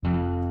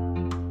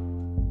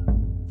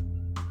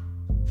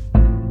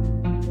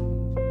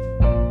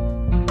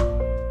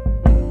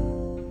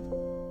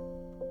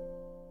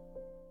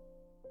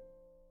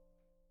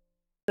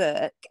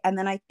book, and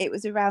then it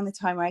was around the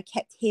time where I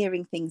kept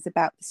hearing things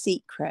about The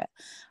Secret.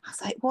 I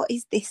was like, what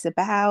is this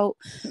about?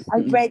 I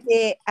read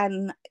it,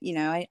 and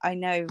I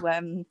know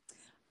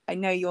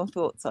your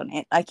thoughts on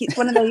it. Like, it's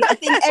one of those, I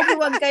think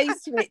everyone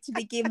goes to it to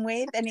begin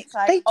with, and it's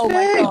like, oh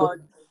my God,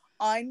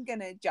 I'm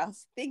going to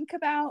just think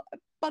about a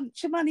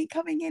bunch of money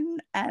coming in,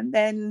 and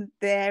then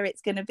there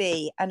it's going to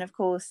be. And of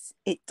course,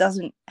 it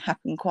doesn't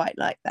happen quite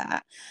like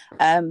that.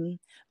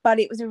 But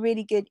it was a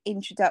really good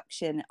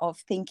introduction of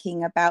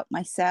thinking about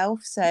myself.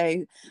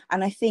 So,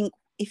 and I think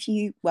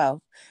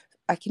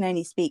I can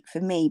only speak for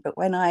me, but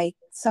when I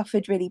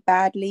suffered really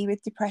badly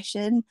with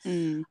depression,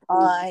 when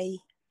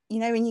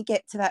you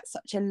get to that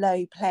such a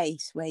low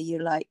place where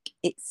you're like,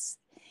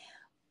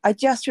 I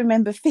just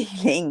remember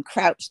feeling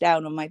crouched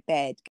down on my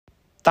bed.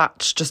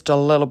 That's just a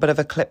little bit of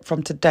a clip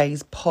from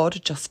today's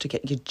pod, just to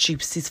get your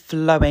juices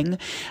flowing.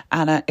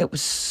 And it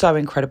was so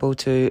incredible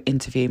to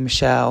interview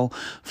Michelle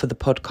for the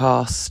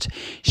podcast.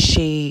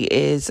 She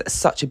is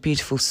such a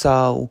beautiful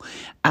soul.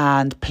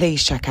 And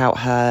please check out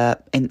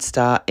her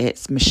Insta.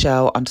 It's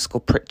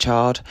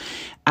Michelle_Pritchard.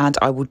 And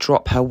I will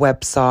drop her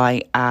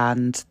website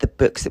and the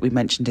books that we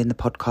mentioned in the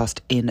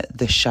podcast in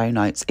the show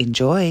notes.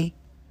 Enjoy.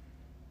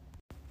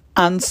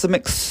 And some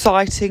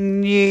exciting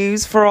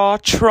news for our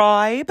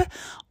tribe.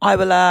 I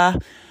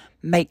will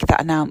make that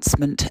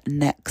announcement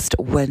next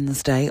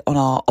Wednesday on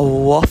our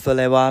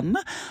waffly one.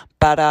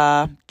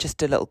 But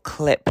just a little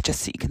clip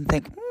just so you can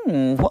think,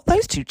 what are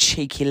those two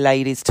cheeky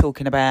ladies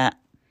talking about?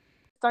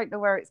 Don't know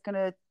where it's going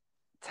to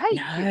take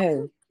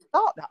you.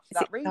 Start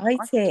that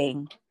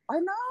exciting. I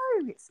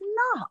know, it's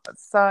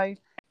nuts. So,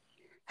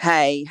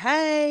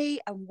 hey,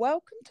 and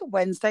welcome to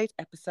Wednesday's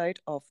episode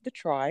of The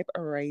Tribe,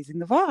 Raising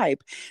the Vibe.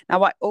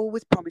 Now, I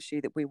always promise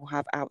you that we will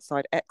have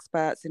outside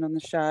experts in on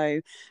the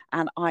show,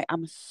 and I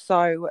am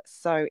so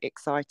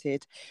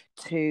excited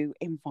to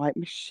invite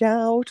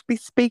Michelle to be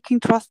speaking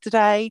to us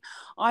today.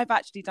 I've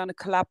actually done a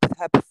collab with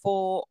her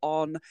before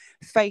on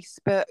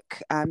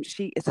Facebook.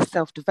 She is a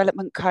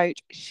self-development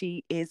coach.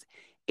 She is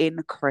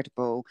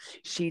incredible.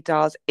 She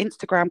does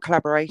Instagram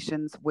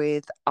collaborations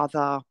with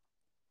other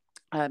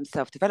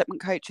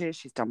self-development coaches.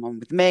 She's done one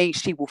with me.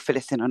 She will fill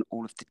us in on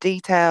all of the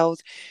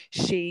details.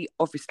 She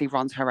obviously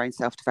runs her own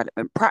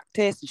self-development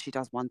practice, and she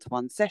does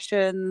one-to-one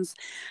sessions,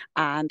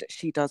 and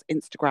she does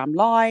Instagram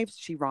lives.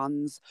 She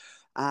runs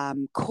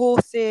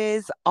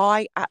courses.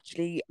 I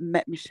actually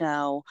met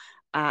Michelle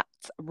at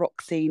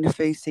Roxy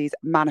Nafusi's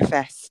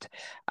Manifest.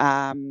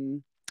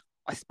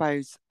 I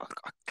suppose I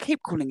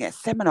keep calling it a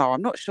seminar.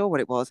 I'm not sure what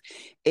it was,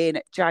 in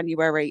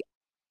January.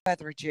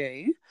 Further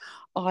ado,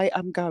 I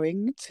am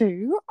going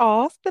to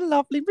ask the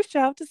lovely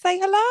Michelle to say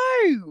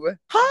hello.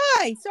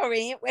 Hi.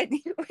 Sorry, it went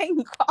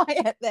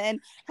quiet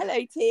then. Hello,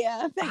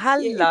 Tia.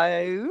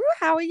 Hello.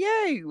 How are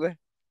you?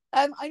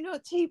 I'm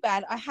not too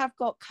bad. I have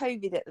got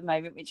COVID at the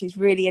moment, which is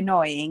really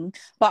annoying,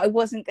 but I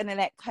wasn't going to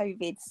let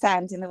COVID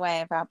stand in the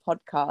way of our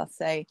podcast.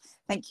 So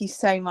thank you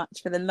so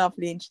much for the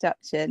lovely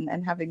introduction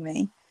and having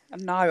me.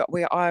 No,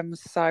 I'm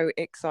so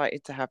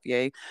excited to have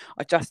you.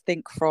 I just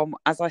think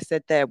as I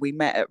said there, we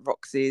met at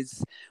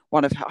Roxy's,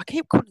 I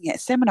keep calling it a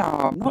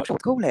seminar. I'm not sure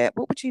what to call it.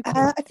 What would you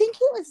call it? I think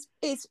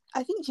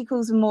I think she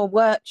calls them more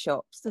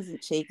workshops,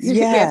 doesn't she?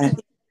 Yeah.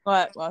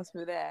 Work whilst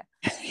we're there.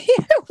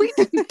 Yeah, we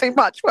didn't do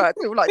much work.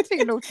 We were like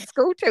two naughty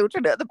school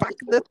children at the back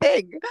of the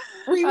thing.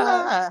 We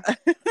were.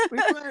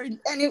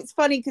 And it's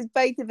funny because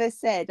both of us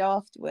said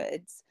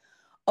afterwards,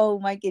 oh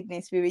my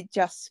goodness, we were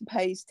just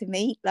supposed to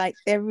meet. Like,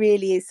 there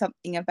really is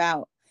something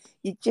about,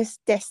 you're just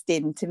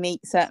destined to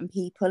meet certain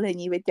people, and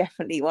you were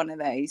definitely one of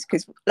those,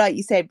 because like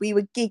you said, we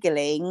were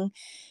giggling,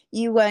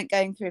 you weren't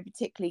going through a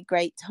particularly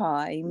great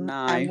time.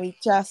 No. And we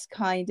just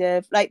kind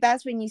of like,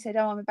 that's when you said,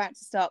 oh, I'm about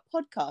to start a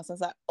podcast. I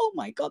was like, oh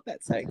my God,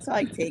 that's so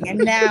exciting. And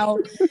now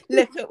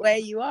look at where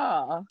you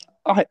are.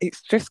 Oh,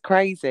 it's just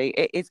crazy.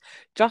 It is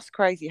just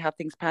crazy how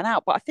things pan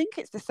out. But I think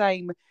it's the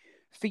same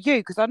for you,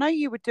 because I know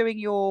you were doing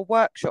your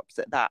workshops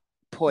at that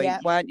point,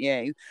 weren't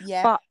you?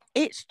 Yeah. But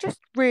it's just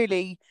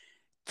really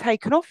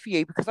taken off for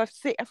you, because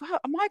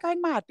am I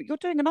going mad? But you're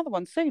doing another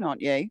one soon,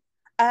 aren't you?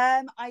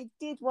 I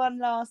did one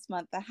last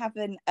month. I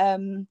haven't.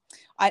 I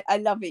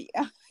love it.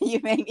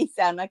 You made me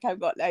sound like I've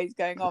got loads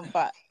going on,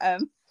 but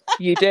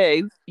you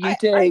do.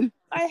 I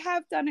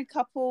have done a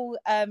couple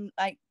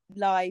like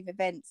live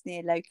events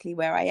near locally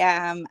where I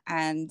am,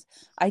 and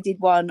I did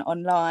one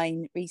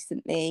online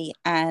recently,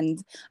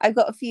 and I've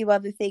got a few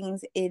other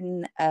things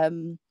in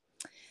what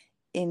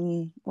do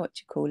you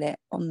call it,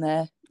 on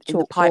the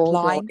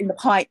pipeline. In the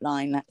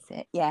pipeline, that's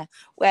it. Yeah,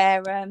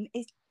 where I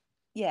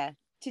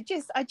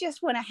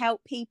just want to help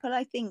people.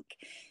 I think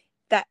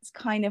that's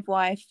kind of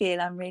why I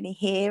feel I'm really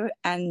here,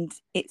 and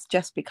it's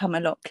just become a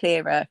lot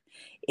clearer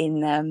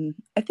in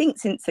I think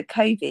since the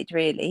COVID,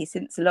 really,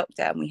 since the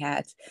lockdown we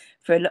had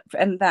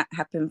and that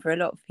happened for a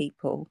lot of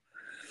people.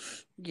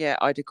 Yeah,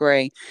 I'd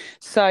agree.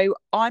 So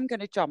I'm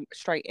going to jump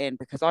straight in,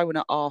 because I want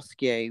to ask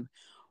you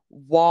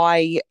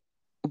why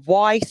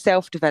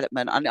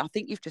self-development, and I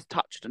think you've just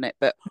touched on it,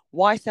 but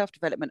why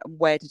self-development, and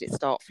where did it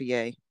start for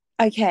you?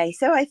 Okay,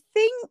 so I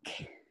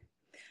think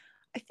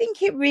I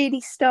think it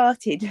really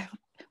started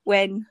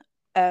when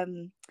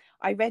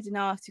I read an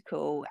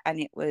article and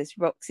it was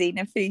Roxy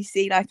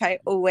Nafousi. Like, I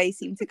always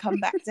seem to come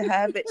back to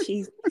her, but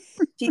she's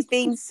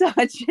been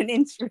such an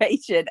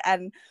inspiration,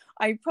 and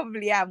I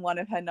probably am one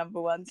of her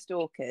number one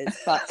stalkers,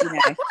 but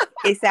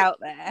it's out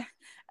there.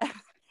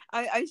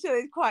 I'm sure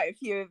there's quite a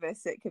few of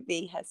us that could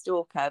be her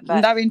stalker,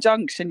 but no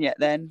injunction yet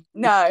then.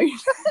 No,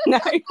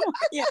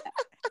 yeah.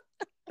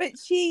 But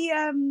she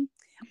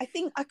I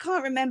think, I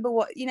can't remember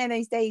what,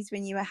 those days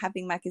when you were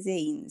having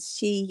magazines,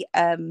 she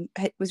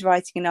was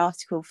writing an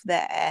article for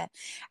there,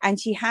 and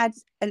she had,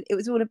 it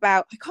was all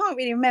about, I can't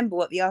really remember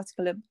what the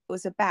article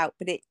was about,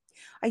 but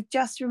I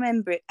just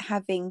remember it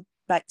having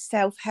like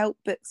self-help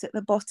books at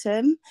the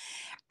bottom,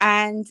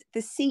 and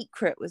The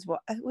Secret was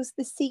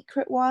the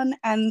secret one,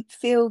 and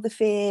Feel the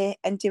Fear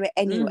and Do It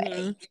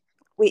Anyway,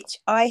 which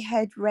I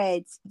had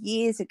read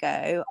years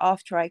ago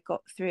after I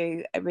got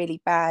through a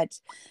really bad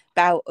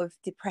bout of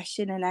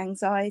depression and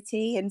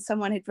anxiety, and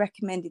someone had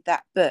recommended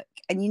that book.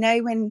 And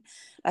when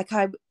like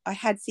I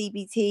had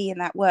CBT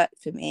and that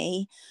worked for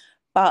me,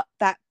 but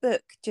that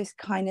book just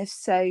kind of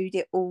sewed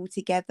it all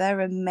together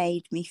and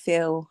made me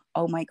feel,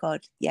 oh my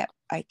God, yeah,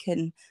 I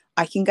can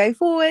go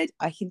forward,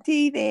 I can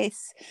do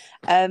this.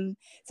 So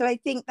I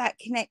think that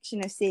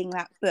connection of seeing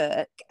that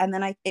book, and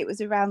then it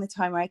was around the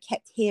time where I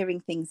kept hearing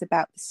things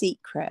about The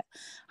Secret.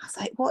 I was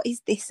like, what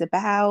is this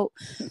about?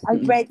 I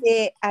read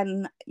it,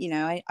 and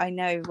I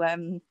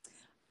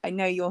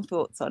know your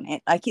thoughts on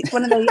it. Like, it's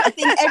one of those, I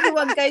think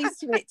everyone goes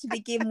to it to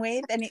begin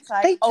with, and it's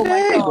like, oh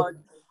my God,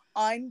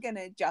 I'm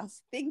gonna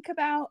just think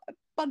about a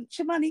bunch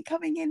of money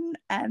coming in,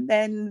 and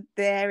then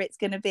there it's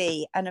going to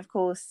be. And of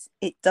course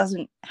it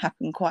doesn't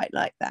happen quite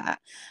like that,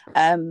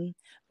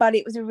 but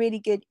it was a really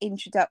good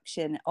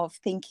introduction of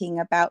thinking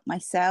about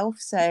myself.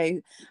 So,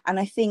 and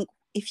I think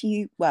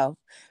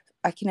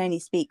I can only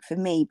speak for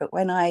me, but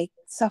when I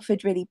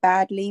suffered really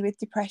badly with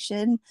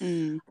depression,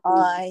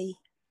 I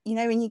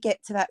when you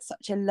get to that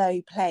such a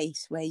low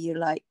place where you're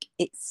like,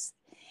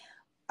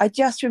 I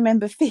just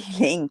remember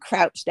feeling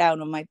crouched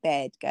down on my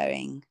bed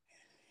going,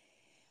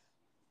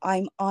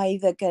 I'm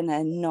either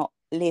gonna not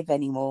live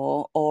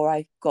anymore, or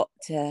I've got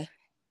to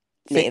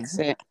fix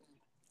it.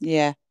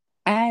 Yeah.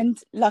 And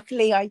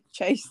luckily I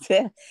chose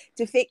to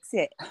fix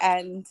it.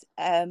 And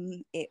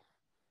and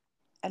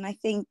I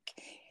think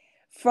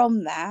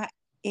from that,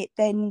 it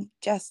then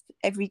just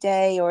every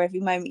day or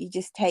every moment, you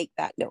just take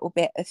that little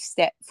bit of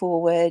step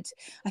forward.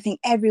 I think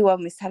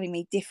everyone was telling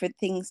me different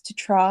things to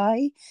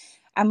try.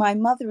 And my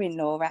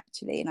mother-in-law,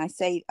 actually, and I've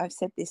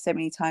said this so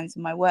many times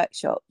in my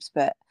workshops,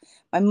 but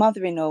my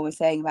mother-in-law was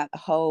saying about the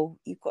whole,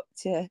 you've got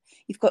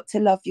to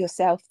love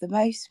yourself the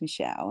most,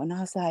 Michelle. And I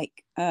was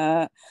like,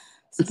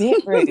 it's a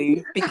bit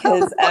rude,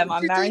 because I'm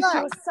married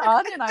to a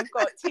son and I've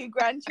got 2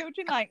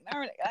 grandchildren. Like,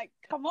 no, like,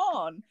 come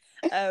on.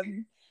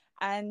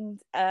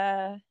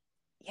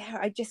 Yeah,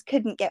 I just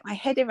couldn't get my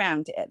head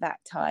around it at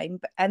that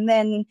time. And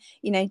then,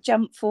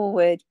 jump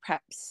forward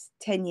perhaps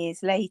 10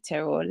 years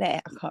later or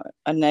less, I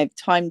don't know,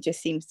 time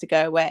just seems to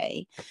go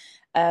away.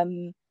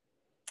 And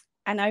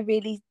I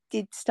really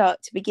did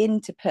start to begin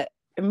to put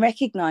and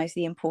recognize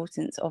the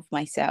importance of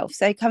myself.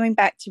 So coming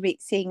back to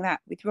seeing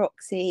that with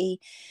Roxy,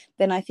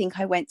 then I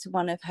think I went to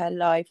one of her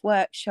live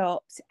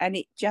workshops, and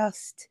it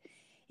just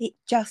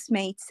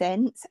made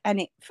sense.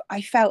 And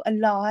I felt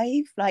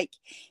alive, like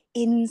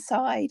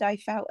inside I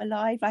felt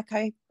alive, like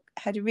I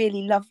had a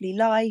really lovely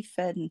life,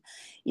 and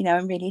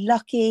I'm really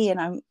lucky,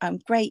 and I'm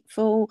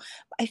grateful.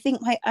 I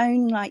think my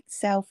own like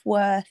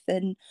self-worth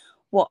and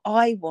what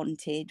I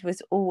wanted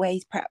was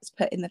always perhaps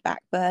put in the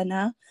back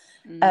burner.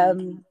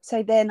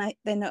 So then I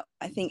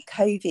think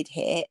COVID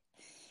hit,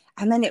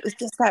 and then it was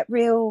just that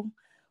real,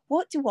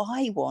 what do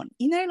I want?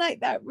 Like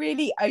that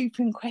really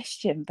open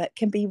question, but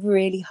can be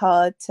really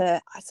hard to,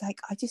 I was like,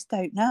 I just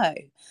don't know.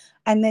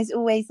 And there's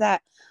always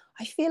that,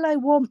 I feel I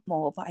want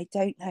more, but I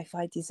don't know if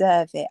I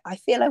deserve it. I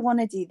feel I want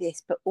to do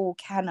this, but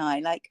can I?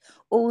 Like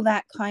all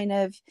that kind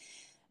of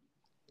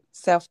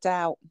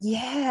self-doubt.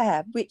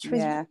 Yeah, which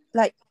was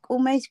like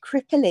almost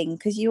crippling,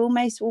 because you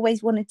almost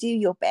always want to do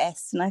your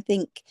best. And I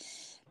think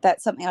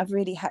that's something I've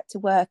really had to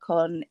work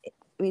on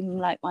in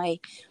like my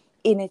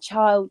inner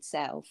child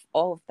self,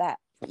 of that,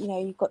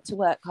 you've got to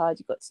work hard,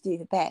 you've got to do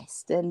the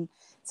best. And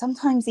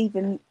sometimes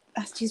even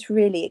that's just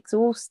really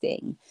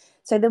exhausting.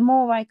 So the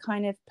more I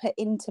kind of put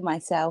into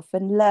myself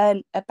and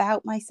learn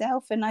about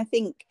myself, and I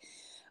think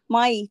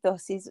my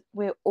ethos is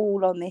we're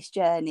all on this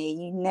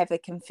journey. You never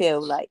can feel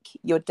like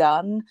you're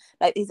done.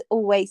 Like there's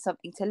always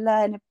something to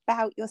learn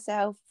about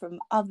yourself from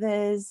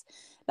others.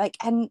 Like,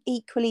 and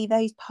equally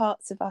those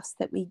parts of us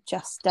that we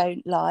just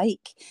don't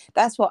like.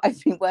 That's what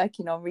I've been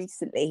working on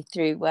recently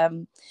through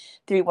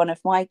one of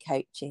my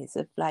coaches,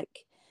 of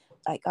like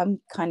I'm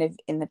kind of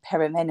in the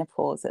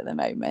perimenopause at the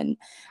moment,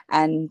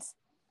 and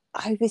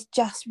I was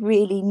just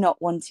really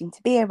not wanting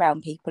to be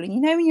around people.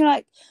 And when you're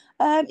like,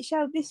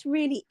 Michelle, this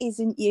really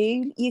isn't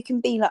you. You can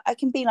be like, I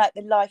can be like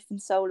the life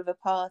and soul of a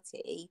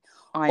party,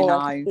 I or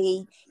I can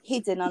be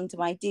hidden under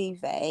my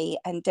duvet,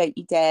 and don't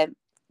you dare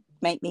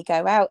make me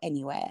go out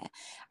anywhere.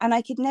 And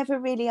I could never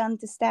really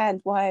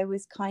understand why I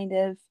was kind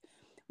of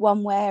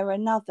one way or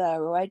another,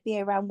 or I'd be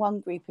around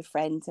one group of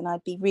friends and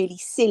I'd be really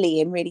silly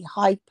and really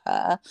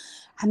hyper,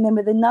 and then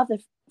with another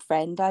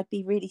friend I'd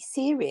be really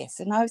serious.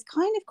 And I was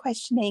kind of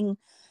questioning,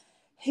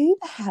 who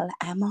the hell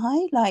am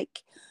I?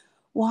 Like,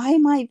 why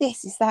am I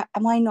this? Is that,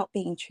 am I not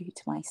being true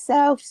to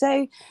myself?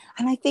 So,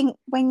 and I think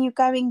when you're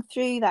going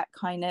through that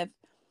kind of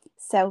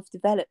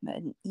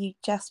self-development, you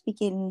just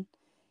begin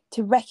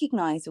to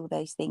recognize all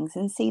those things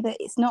and see that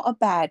it's not a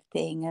bad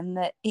thing and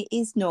that it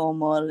is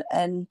normal.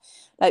 And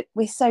like,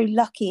 we're so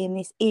lucky in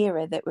this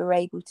era that we're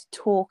able to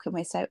talk and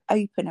we're so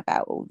open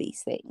about all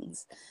these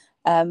things.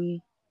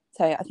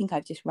 So I think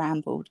I've just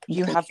rambled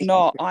completely. You have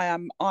not.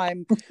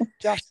 I'm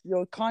just,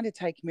 you're kind of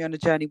taking me on a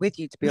journey with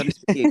you, to be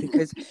honest with you,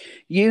 because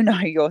you know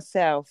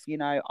yourself, you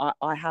know,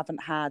 I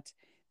haven't had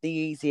the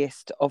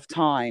easiest of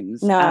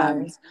times. No.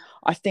 And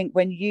I think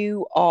when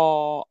you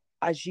are,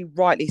 as you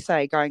rightly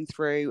say, going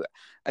through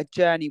a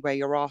journey where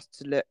you're asked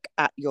to look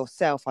at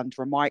yourself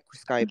under a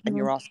microscope, and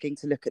you're asking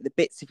to look at the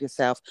bits of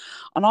yourself.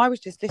 And I was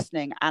just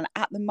listening, and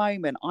at the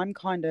moment I'm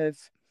kind of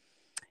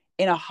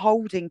in a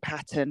holding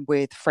pattern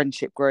with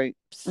friendship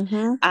groups.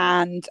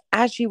 And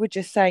as you were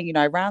just saying, you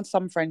know, around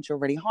some friends you're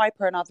really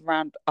hyper, and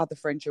around other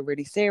friends you're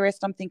really serious.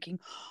 And I'm thinking,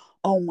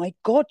 oh my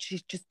God,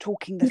 she's just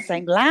talking the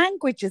same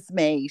language as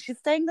me. She's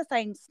saying the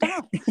same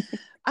stuff.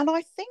 And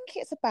I think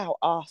it's about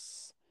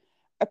us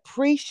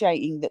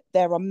appreciating that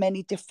there are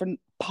many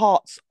different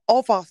parts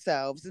of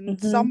ourselves,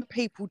 and some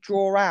people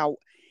draw out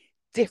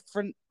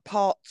different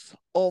parts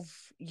of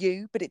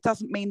you, but it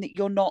doesn't mean that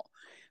you're not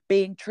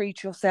being true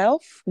to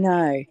yourself.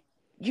 No.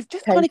 You've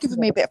just kind of given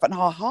me a bit of an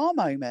aha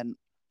moment.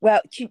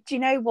 Well, do you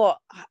know what?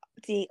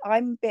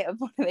 I'm a bit of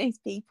one of those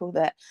people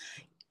that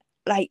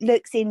like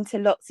looks into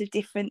lots of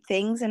different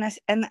things,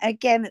 and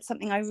again, that's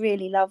something I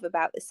really love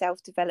about the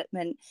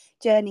self-development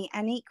journey,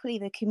 and equally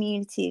the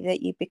community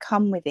that you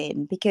become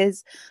within.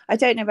 Because I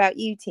don't know about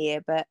you,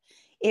 Tia, but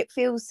it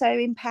feels so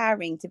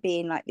empowering to be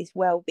in like this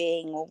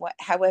well-being, or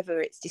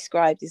however it's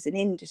described as an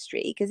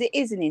industry, because it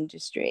is an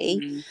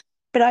industry.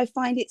 But I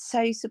find it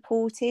so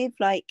supportive,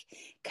 like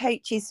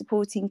coaches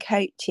supporting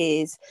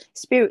coaches,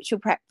 spiritual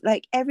practice,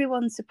 like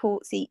everyone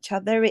supports each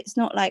other. It's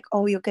not like,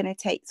 oh, you're going to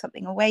take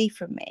something away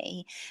from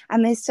me.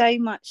 And there's so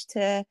much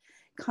to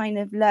kind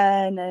of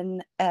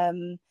learn.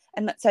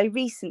 And so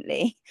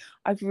recently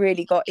I've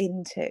really got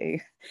into,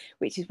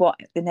 which is what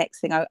the next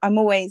thing I'm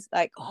always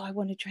like, oh, I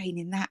want to train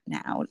in that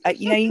now. Like,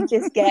 you know, you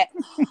just get,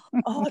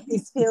 oh,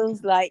 this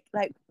feels like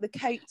the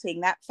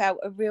coaching, that felt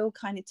a real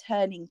kind of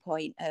turning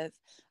point of,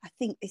 I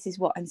think this is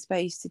what I'm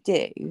supposed to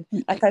do.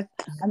 Like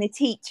I'm a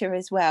teacher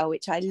as well,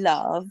 which I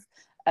love.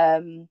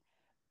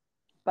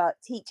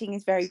 But teaching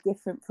is very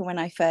different from when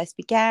I first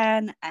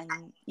began.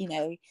 And, you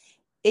know,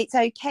 it's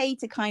okay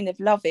to kind of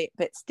love it,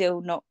 but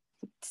still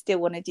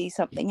want to do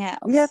something else.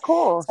 Yeah, of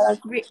course. So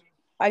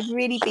I've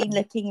really been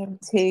looking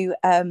into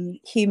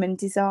human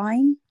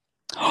design.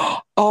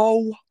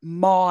 Oh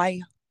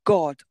my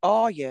God,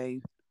 are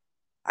you?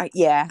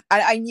 Yeah,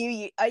 I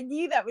knew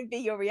that would be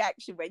your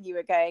reaction when you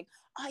were going,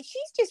 oh,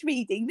 she's just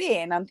reading me,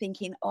 and I'm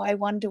thinking, oh, I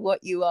wonder what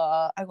you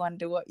are.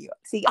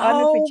 See,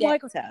 I'm a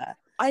projector.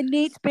 I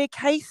need to be a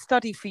case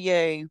study for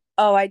you.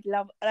 Oh, I'd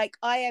love, like,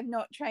 I am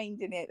not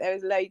trained in it.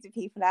 There's loads of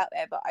people out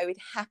there, but I would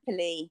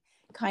happily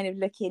kind of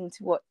look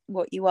into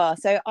what you are.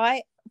 So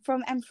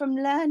from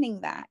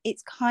learning that,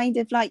 it's kind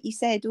of like you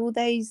said, all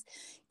those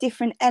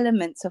different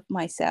elements of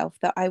myself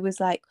that I was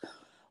like,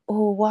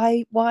 oh,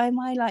 why am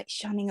I like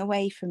shunning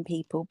away from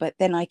people? But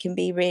then I can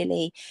be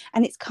really,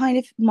 and it's kind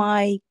of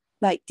my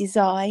like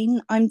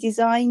design. I'm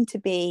designed to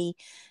be,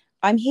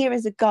 I'm here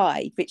as a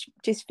guide, which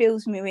just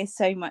fills me with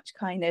so much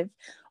kind of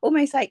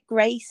almost like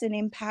grace and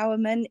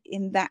empowerment,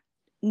 in that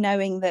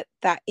knowing that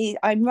is,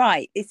 I'm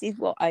right. This is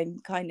what I'm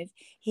kind of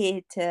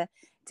here to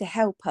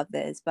help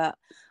others. But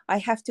I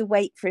have to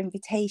wait for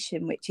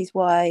invitation, which is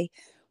why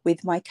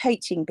with my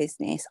coaching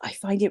business, I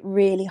find it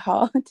really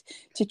hard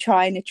to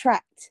try and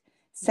attract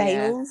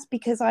sales,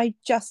 because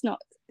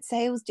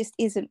sales just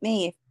isn't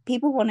me. If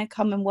people want to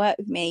come and work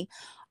with me,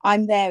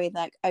 I'm there in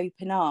like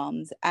open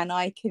arms, and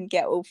I can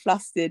get all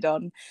flustered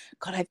on,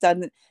 God, I've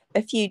done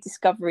a few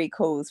discovery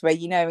calls where,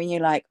 you know, when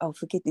you're like, oh,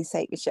 for goodness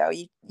sake, Michelle,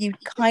 you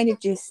kind of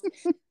just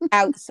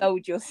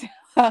outsold yourself.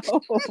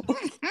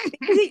 Because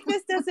it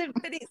just doesn't,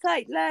 but it's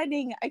like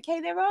learning, okay,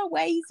 there are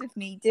ways of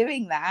me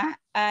doing that.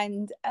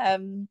 And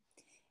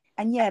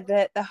yeah,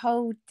 the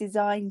whole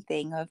design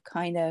thing of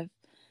kind of,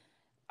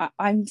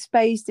 I'm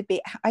supposed to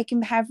be, I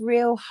can have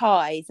real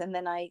highs, and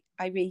then I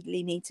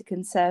really need to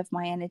conserve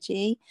my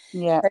energy.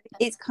 Yeah. But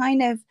it's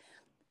kind of,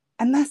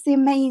 and that's the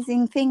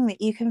amazing thing,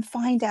 that you can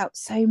find out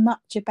so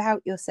much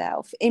about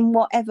yourself in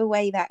whatever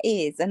way that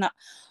is. And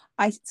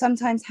I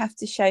sometimes have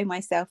to show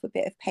myself a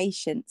bit of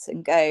patience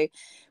and go,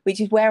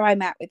 which is where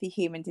I'm at with the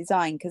human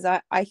design, because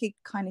I could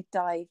kind of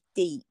dive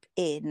deep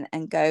in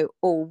and go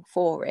all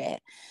for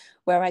it,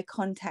 where I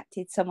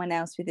contacted someone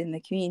else within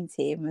the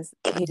community and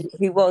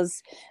who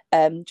is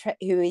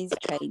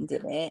trained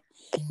in it,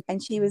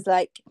 and she was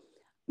like,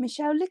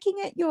 Michelle, looking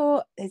at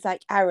there's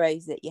like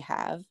arrows that you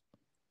have.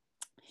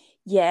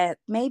 Yeah,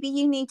 maybe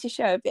you need to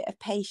show a bit of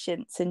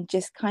patience and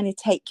just kind of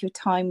take your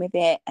time with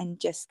it and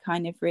just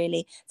kind of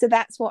really. So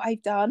that's what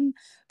I've done.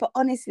 But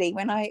honestly,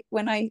 when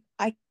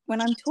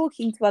I'm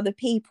talking to other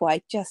people,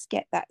 I just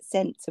get that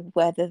sense of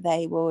whether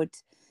they would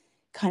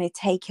kind of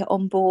take it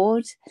on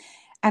board.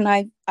 And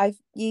I've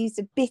used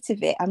a bit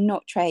of it. I'm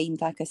not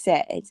trained, like I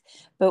said,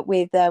 but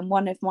with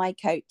one of my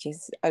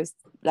coaches, I was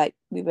like,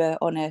 we were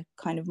on a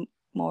kind of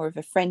more of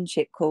a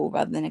friendship call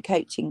rather than a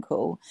coaching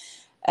call,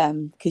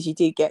 because you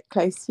do get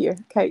close to your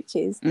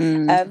coaches.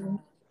 And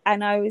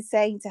I was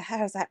saying to her,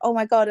 I was like, oh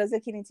my God, I was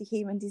looking into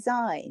human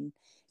design.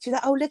 She was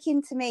like, oh, look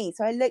into me.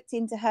 So I looked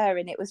into her,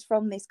 and it was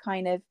from this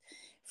kind of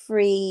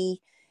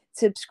free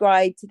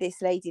subscribe to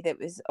this lady that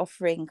was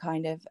offering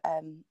kind of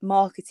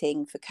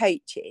marketing for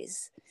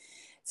coaches.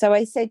 So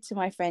I said to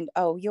my friend,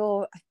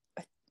 oh,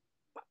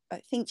 I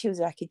think she was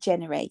like a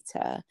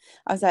generator.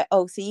 I was like,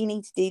 oh, so you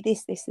need to do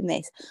this, this, and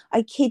this.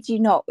 I kid you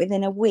not,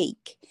 within a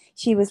week,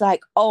 she was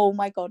like, oh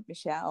my God,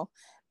 Michelle,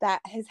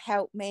 that has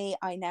helped me.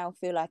 I now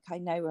feel like I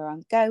know where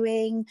I'm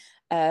going.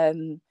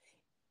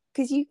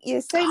 Because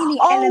there's so many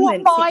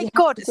elements. Oh my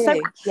God. So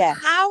yeah.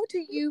 How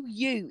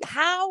do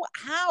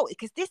how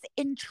because this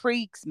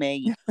intrigues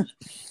me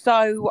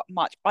so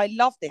much. I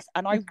love this,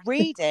 and I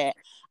read it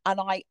and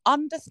I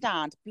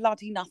understand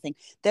bloody nothing.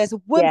 There's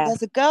a woman,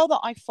 there's a girl that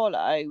I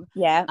follow,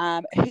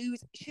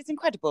 she's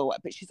incredible,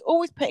 but she's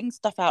always putting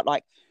stuff out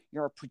like,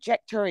 you're a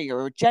projector, or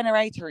you're a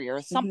generator, or you're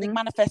a something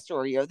manifestor,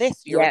 or you're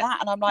this, you're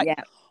that, and I'm like,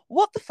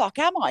 what the fuck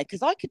am I?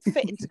 Because I could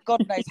fit into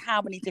God knows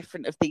how many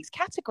different of these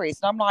categories.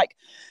 And I'm like,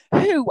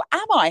 who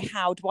am I?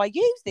 How do I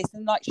use this?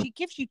 And like, she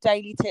gives you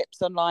daily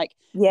tips on like,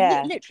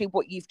 literally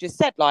what you've just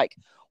said, like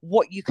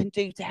what you can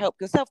do to help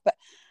yourself. But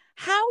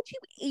how do you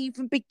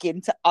even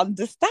begin to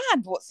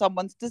understand what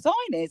someone's design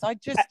is?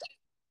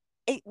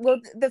 Well,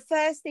 the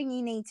first thing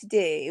you need to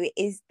do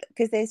is,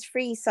 because there's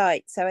free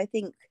sites. So I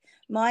think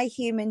My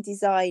Human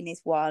Design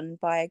is one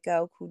by a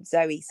girl called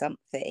Zoe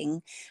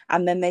something.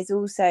 And then there's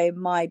also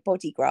My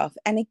Body Graph.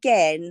 And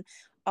again,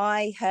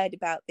 I heard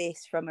about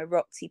this from a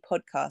Roxy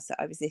podcast that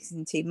I was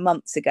listening to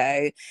months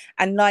ago.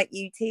 And like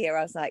you, Tia,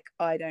 I was like,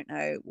 I don't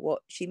know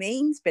what she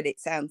means, but it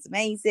sounds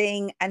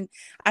amazing. And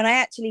I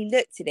actually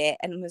looked at it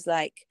and was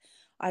like,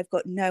 I've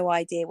got no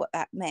idea what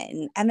that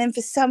meant. And then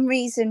for some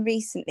reason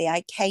recently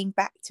I came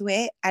back to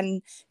it,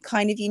 and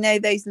kind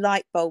of, those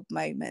light bulb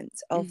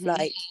moments of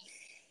like,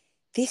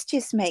 this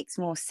just makes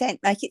more sense.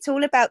 Like, it's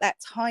all about that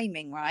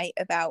timing, right?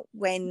 About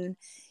when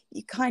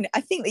you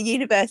I think the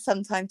universe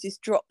sometimes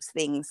just drops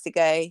things to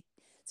go,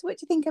 so what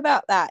do you think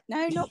about that?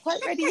 No, not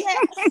quite ready yet.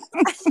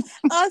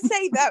 I'll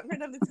save that for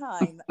another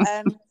time.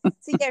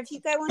 So yeah, if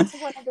you go onto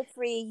one of the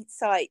free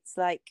sites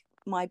like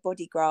My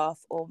Body Graph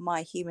or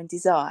My Human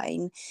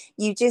Design,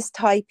 you just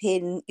type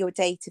in your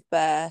date of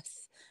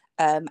birth,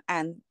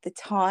 and the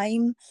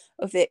time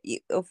of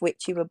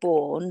which you were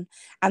born,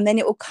 and then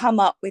it will come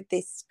up with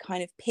this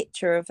kind of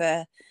picture of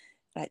a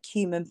like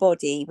human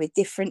body with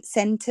different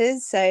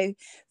centers. So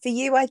for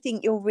you, I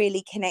think you'll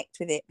really connect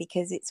with it,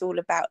 because it's all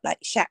about like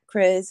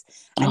chakras.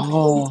 And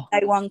no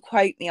one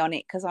quote me on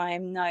it, because I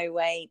am no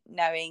way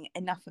knowing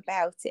enough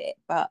about it,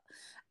 but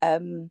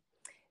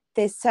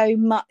there's so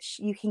much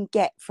you can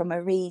get from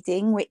a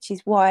reading, which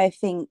is why I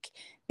think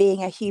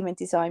being a human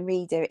design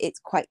reader, it's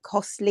quite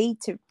costly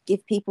to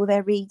give people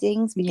their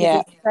readings,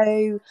 because there's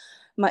so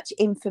much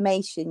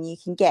information you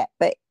can get.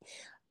 But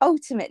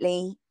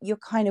ultimately, you're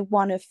kind of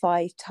one of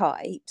 5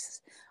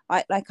 types.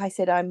 Like I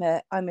said, I'm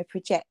a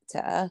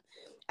projector,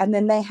 and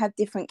then they have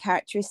different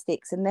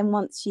characteristics. And then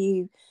once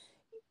you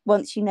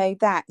know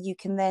that, you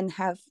can then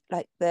have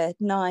like the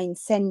 9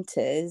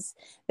 centers.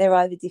 They're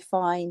either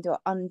defined or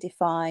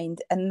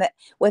undefined, and that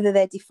whether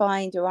they're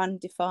defined or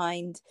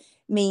undefined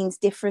means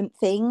different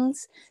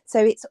things.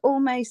 So it's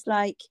almost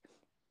like,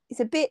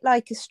 it's a bit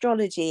like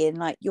astrology, and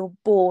like you're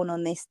born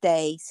on this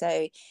day.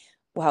 So,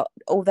 well,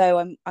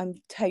 although I'm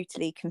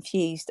totally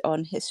confused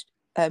on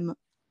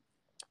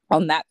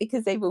on that,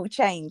 because they've all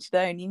changed.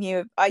 I only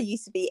knew I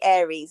used to be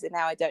Aries, and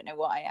now I don't know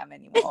what I am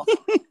anymore.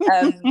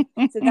 So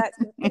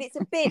but it's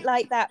a bit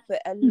like that,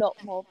 but a lot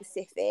more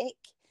specific.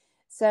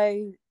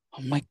 So,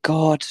 oh my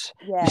God,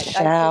 yeah,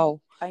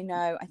 Michelle, I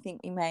know. I think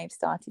we may have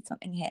started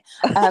something here.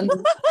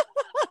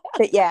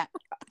 But yeah,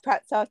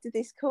 perhaps after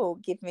this call,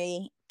 give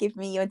me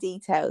your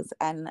details,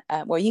 and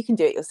well, you can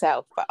do it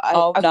yourself. But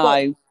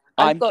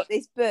I've got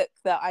this book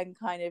that I'm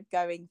kind of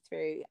going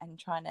through and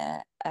trying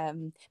to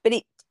but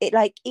it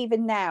like,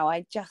 even now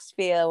I just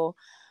feel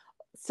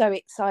so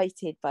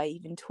excited by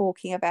even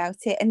talking about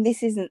it. And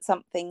this isn't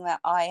something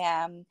that I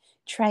am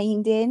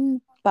trained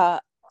in,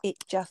 but it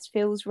just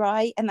feels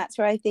right. And that's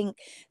where I think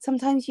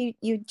sometimes you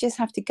just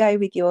have to go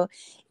with your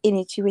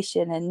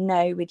intuition and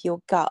know with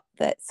your gut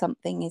that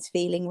something is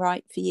feeling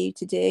right for you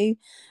to do.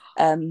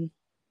 100%.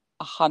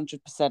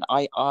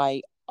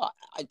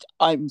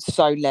 I'm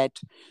so led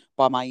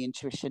by my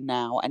intuition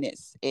now, and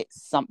it's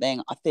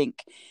something, I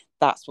think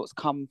that's what's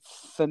come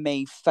for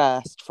me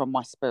first from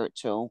my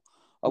spiritual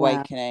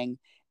awakening.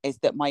 is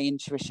that my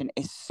intuition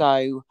is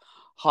so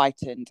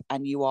heightened,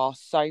 and you are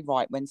so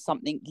right. When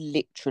something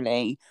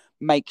literally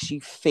makes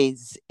you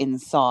fizz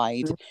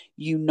inside,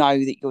 you know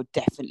that you're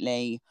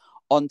definitely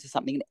onto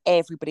something, and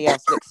everybody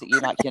else looks at you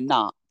like you're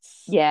nuts.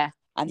 Yeah.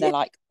 And they're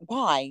like,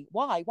 why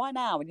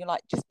now? And you're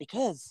like, just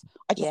because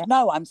I just Yeah.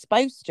 know I'm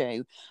supposed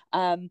to.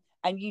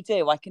 And you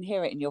do. I can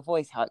hear it in your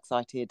voice how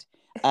excited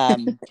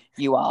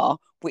you are,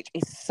 which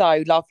is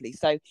so lovely.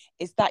 So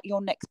is that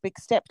your next big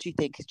step, do you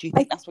think? Do you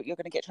think that's what you're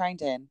going to get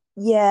trained in?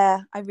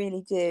 Yeah, I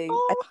really do.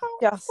 Oh,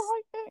 how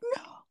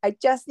exciting. I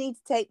just need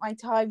to take my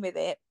time with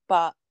it,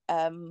 but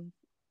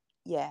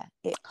yeah,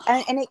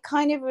 and it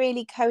kind of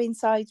really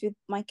coincides with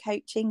my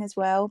coaching as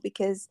well,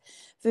 because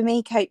for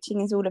me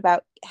coaching is all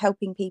about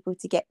helping people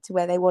to get to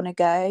where they want to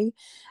go,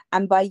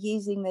 and by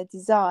using the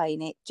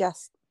design it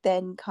just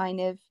then kind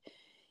of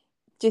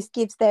just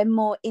gives them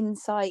more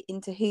insight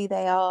into who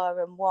they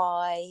are and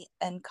why,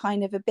 and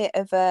kind of a bit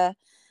of a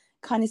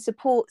kind of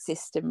support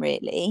system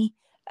really,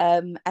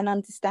 and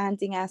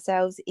understanding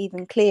ourselves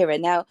even clearer.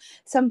 Now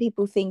some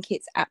people think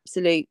it's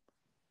absolute,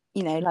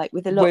 you know, like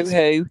with a lot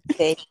Woohoo.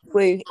 of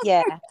woo,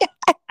 yeah.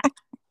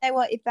 You know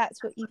what, if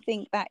that's what you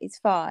think, that is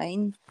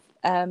fine,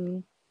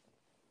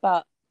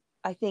 but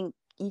I think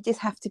you just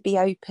have to be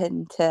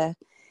open to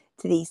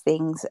these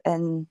things.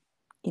 And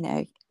you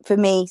know, for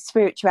me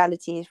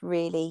spirituality has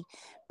really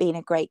been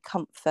a great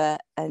comfort,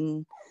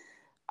 and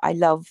I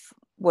love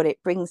what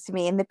it brings to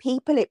me and the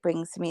people it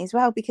brings to me as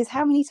well, because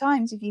how many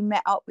times have you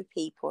met up with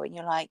people and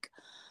you're like,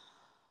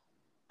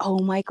 oh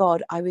my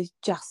god, I was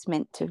just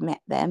meant to have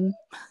met them.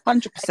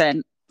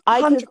 100%.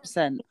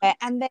 100%.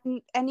 And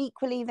then, and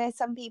equally there's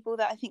some people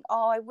that I think,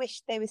 oh, I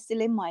wish they were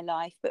still in my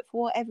life, but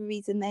for whatever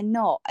reason they're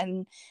not,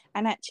 and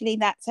actually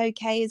that's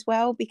okay as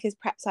well, because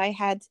perhaps I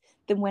had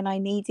them when I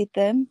needed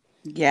them.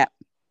 Yeah,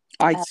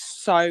 I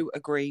so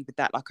agree with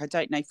that. Like, I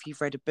don't know if you've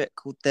read a book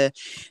called The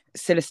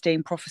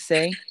Celestine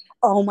Prophecy.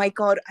 Oh my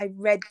god, I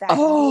read that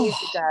years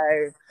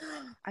ago.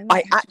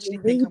 I actually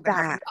think I'm going to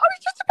have to, I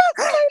was just about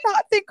to say that.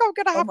 I think I'm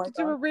going to have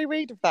to do a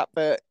reread of that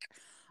book.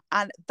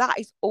 And that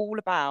is all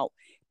about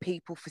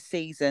people for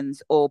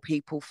seasons or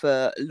people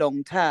for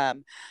long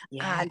term.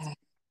 Yeah. And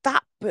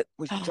that book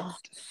was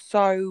just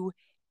so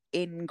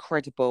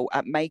incredible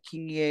at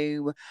making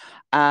you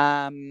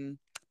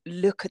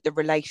look at the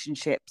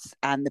relationships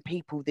and the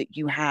people that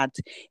you had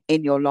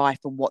in your life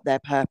and what their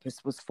purpose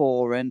was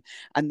for, and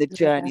the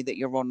journey that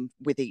you're on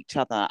with each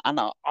other. And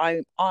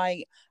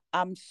I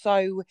am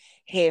so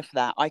here for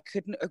that. I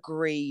couldn't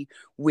agree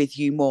with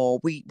you more.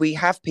 We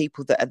have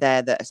people that are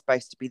there that are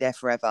supposed to be there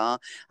forever,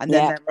 and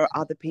then there are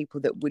other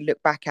people that we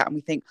look back at and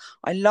we think,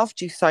 I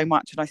loved you so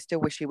much and I still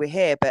wish you were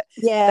here, but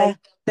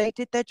they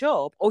did their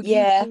job, or you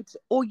did,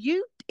 or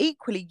you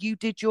equally you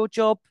did your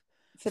job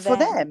for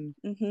them.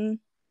 Mm-hmm.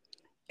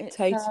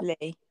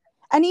 Totally.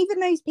 And even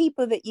those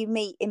people that you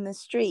meet in the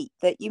street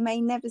that you may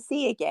never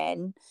see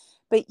again,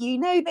 but you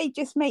know they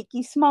just make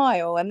you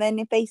smile, and then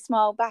if they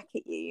smile back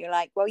at you, you're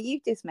like, well, you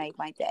just made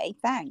my day,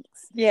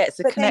 thanks. Yeah, it's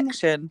a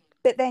connection.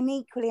 But then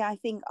equally, I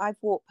think I've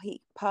walked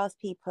past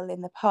people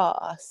in the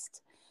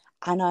past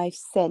and I've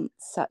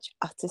sensed such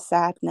utter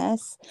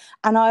sadness,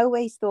 and I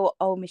always thought,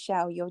 oh,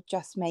 Michelle, you're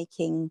just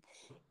making,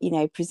 you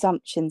know,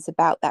 presumptions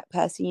about that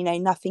person, you know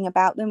nothing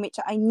about them, which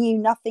I knew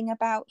nothing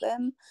about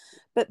them.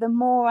 But the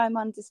more I'm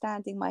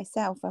understanding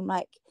myself, I'm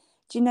like,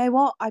 do you know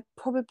what, I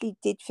probably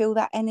did feel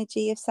that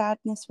energy of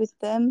sadness with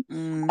them.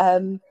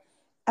 And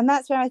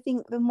that's where I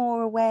think the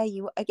more aware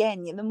you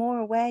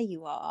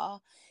are,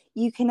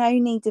 you can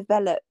only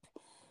develop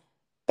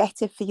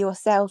better for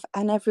yourself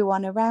and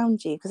everyone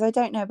around you. Because I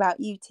don't know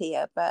about you,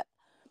 Tia, but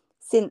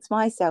since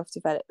my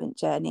self-development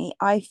journey,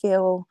 I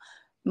feel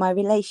my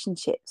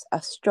relationships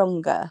are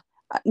stronger,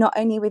 not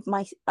only with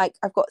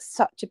I've got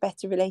such a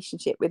better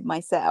relationship with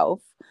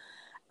myself,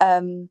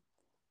 and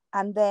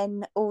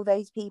then all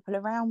those people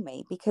around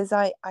me, because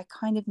I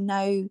kind of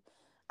know,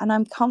 and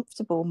I'm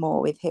comfortable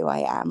more with who I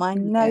am. I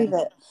know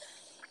that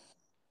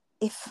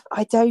if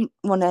I don't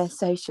want to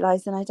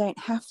socialize, then I don't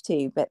have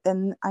to, but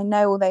then I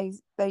know all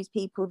those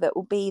people that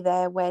will be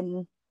there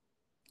when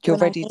you're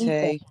ready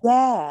to.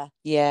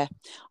 Yeah.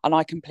 And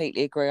I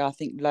completely agree. I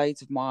think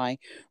loads of my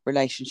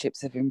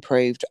relationships have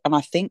improved, and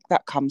I think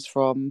that comes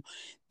from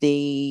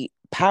the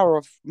power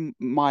of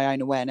my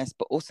own awareness,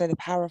 but also the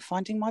power of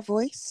finding my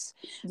voice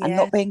and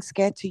not being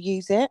scared to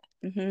use it.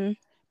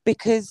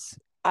 Because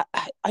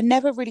I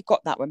never really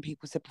got that when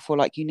people said before,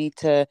 like, you need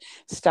to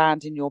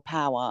stand in your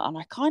power, and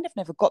I kind of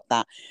never got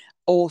that,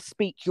 or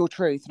speak your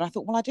truth. And I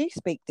thought, well, I do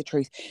speak the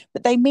truth,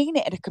 but they mean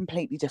it in a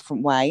completely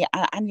different way.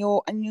 And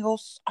you're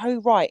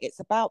so right. It's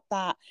about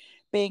that,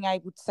 being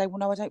able to say, well,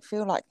 no, I don't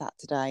feel like that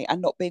today,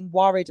 and not being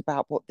worried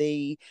about what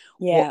the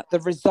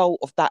result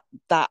of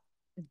that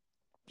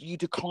you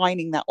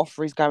declining that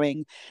offer is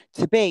going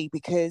to be,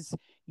 because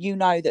you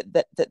know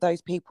that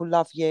those people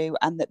love you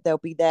and that they'll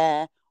be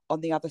there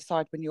on the other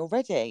side when you're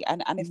ready.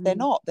 And if they're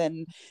not,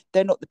 then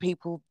they're not the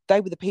people.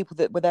 They were the people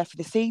that were there for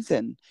the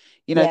season,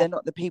 you know. They're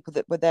not the people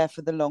that were there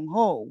for the long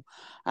haul.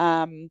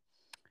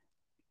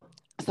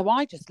 So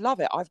I just love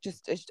it.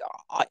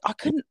 I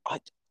couldn't,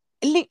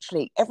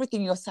 literally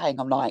everything you're saying,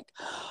 I'm like,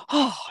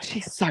 oh,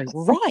 she's so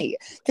right.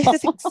 This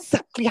is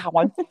exactly how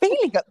I'm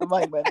feeling at the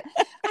moment.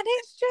 And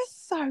it's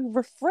just so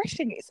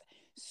refreshing. It's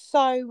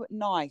so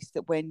nice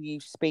that when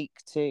you speak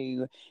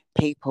to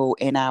people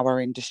in our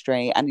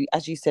industry, and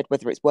as you said,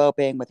 whether it's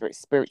well-being, whether it's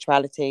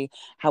spirituality,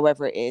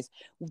 however it is,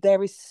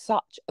 there is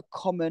such a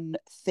common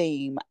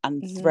theme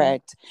and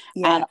thread.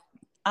 Yeah.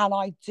 And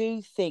I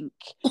do think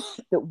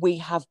that we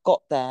have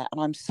got there. And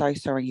I'm so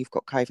sorry you've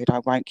got COVID. I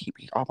won't keep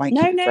you forever,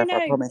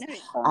 I promise. No,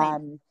 it's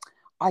fine.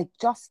 I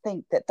just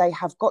think that they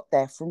have got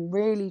there from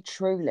really,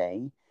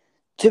 truly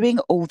doing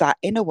all that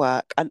inner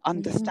work and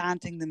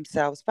understanding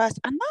themselves first.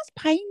 And that's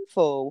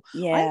painful.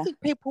 Yeah. I don't think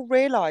people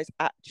realise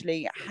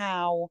actually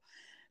how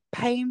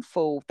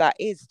painful that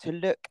is, to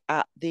look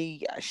at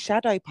the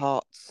shadow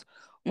parts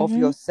of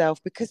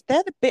yourself, because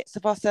they're the bits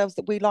of ourselves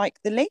that we like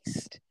the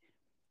least.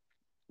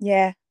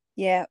 Yeah.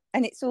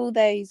 And it's all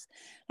those,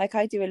 like,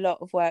 I do a lot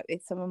of work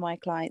with some of my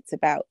clients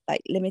about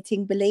like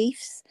limiting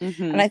beliefs.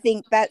 And I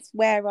think that's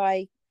where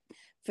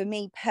for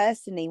me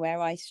personally, where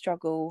I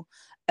struggle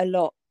a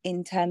lot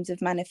in terms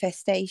of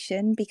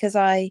manifestation, because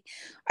I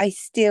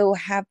still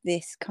have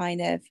this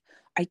kind of,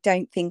 I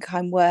don't think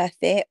I'm worth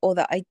it, or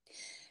that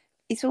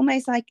it's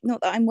almost like, not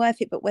that I'm worth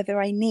it, but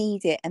whether I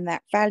need it and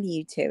that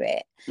value to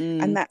it.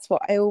 And that's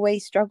what I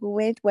always struggle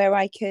with, where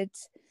I could,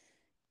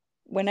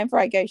 whenever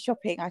I go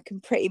shopping, I can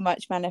pretty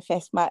much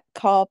manifest my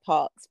car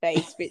park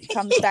space, which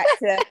comes back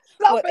to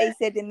what they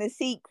said in The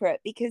Secret,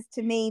 because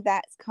to me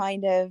that's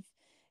kind of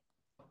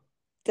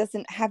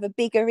doesn't have a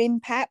bigger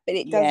impact, but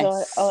it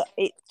does.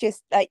 It's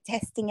just like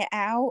testing it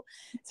out.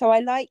 So I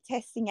like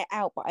testing it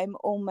out, but I'm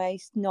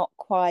almost not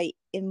quite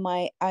in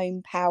my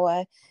own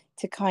power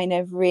to kind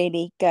of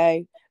really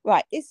go,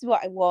 right, this is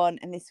what I want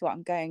and this is what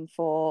I'm going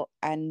for,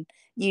 and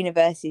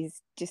universe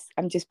is just,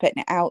 I'm just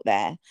putting it out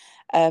there.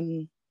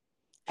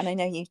 And I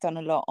know you've done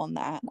a lot on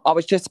that. I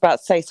was just about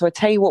to say, so I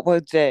tell you what we'll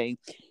do.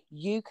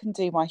 You can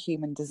do my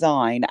human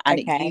design, and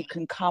you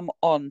can come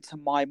on to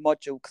my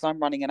module, because I'm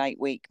running an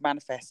 8-week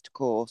manifest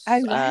course.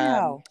 Oh,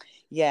 wow.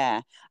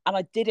 Yeah. And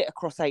I did it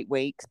across 8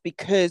 weeks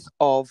because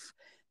of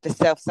the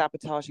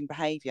self-sabotaging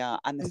behaviour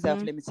and the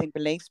self-limiting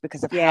beliefs,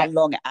 because of how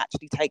long it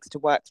actually takes to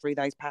work through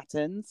those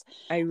patterns.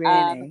 Oh,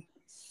 really?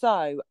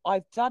 So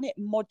I've done it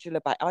modular,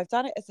 I've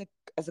done it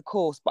as a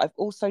course, but I've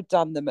also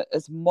done them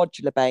as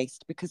modular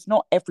based, because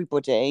not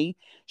everybody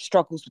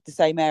struggles with the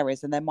same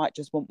areas, and they might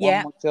just want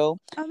one module.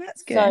 Oh,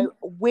 that's good. So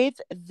with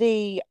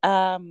the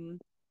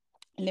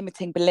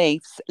limiting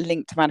beliefs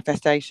linked to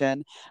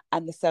manifestation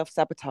and the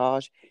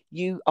self-sabotage,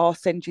 I'll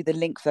send you the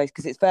link for those,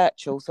 because it's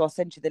virtual, so I'll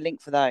send you the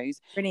link for those.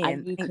 Brilliant.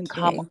 And you can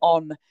come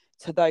on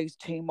to those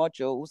 2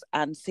 modules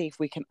and see if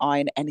we can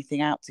iron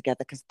anything out together,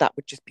 because that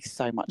would just be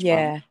so much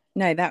fun.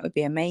 No, that would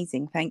be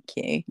amazing. Thank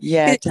you.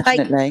 Yeah,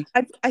 definitely.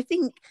 Like, I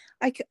think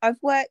I've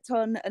worked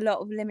on a lot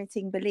of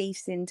limiting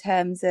beliefs in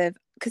terms of,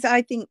 because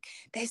I think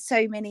there's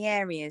so many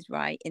areas,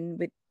 right,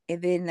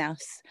 within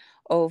us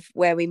of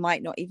where we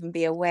might not even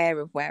be aware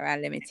of where our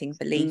limiting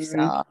beliefs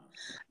are.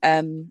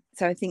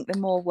 So I think the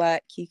more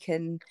work you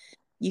can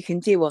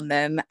do on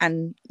them,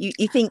 and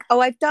you think,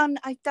 oh, I've done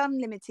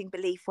limiting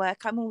belief work,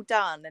 I'm all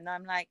done, and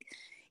I'm like,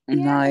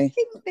 I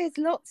think there's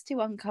lots to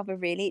uncover,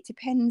 really. It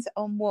depends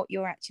on what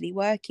you're actually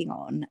working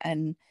on,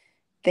 and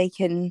you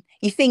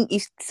think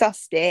you've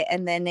sussed it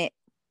and then it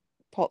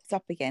pops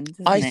up again,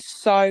 doesn't it? I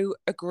so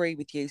agree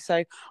with you.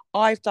 So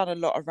I've done a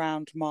lot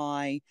around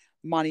my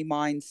money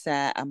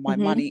mindset and my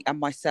money and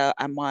myself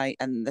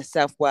and the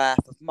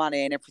self-worth of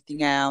money and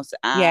everything else.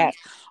 And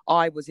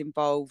I was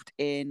involved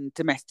in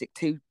domestic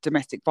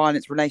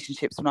violence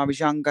relationships when I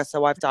was younger.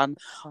 So I've done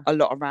a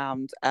lot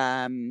around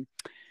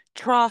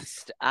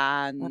trust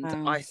and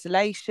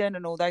isolation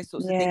and all those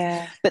sorts of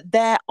things. But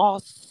there are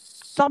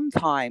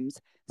sometimes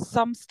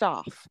some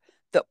stuff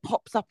that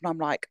pops up and I'm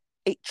like,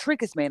 it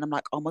triggers me, and I'm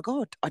like, oh my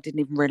God, I didn't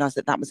even realize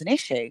that was an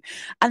issue.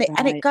 And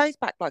it goes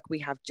back, like, we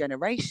have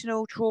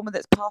generational trauma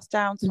that's passed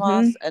down to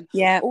us and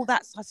all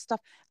that sort of stuff.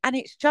 And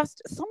it's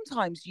just,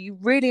 sometimes you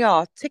really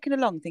are ticking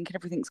along thinking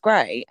everything's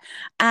great,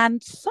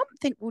 and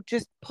something will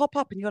just pop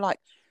up and you're like,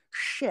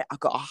 shit, I've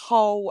got a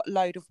whole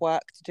load of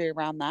work to do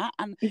around that.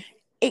 And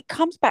it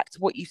comes back to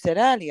what you said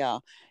earlier.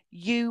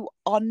 You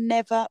are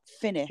never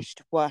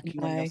finished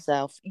working on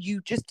yourself.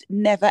 You just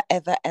never,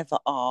 ever, ever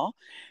are,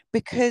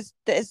 because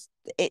there's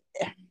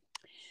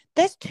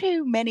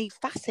too many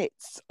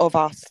facets of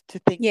us to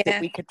think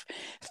that we could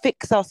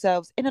fix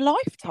ourselves in a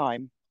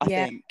lifetime, I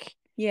think.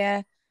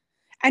 Yeah.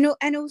 And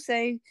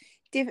also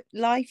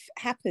life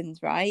happens,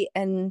 right?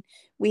 And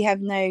we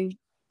have no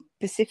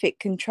specific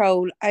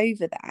control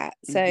over that.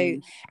 So,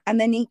 and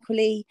then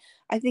equally,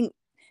 I think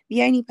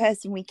the only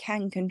person we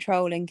can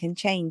control and can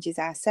change is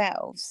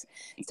ourselves.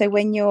 So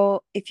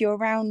if you're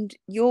around,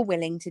 you're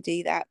willing to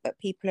do that, but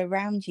people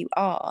around you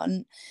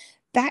aren't,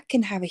 that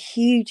can have a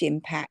huge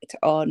impact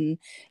on,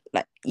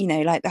 like,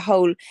 like the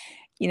whole,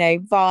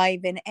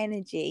 vibe and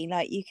energy.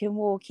 Like you can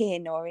walk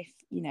in, or if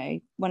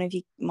one of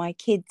my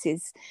kids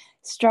is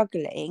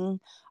struggling,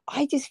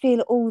 I just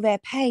feel all their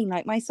pain.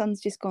 Like my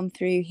son's just gone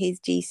through his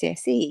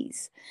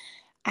GCSEs,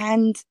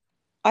 and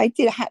I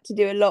had to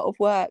do a lot of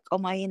work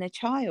on my inner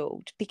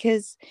child,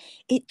 because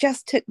it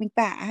just took me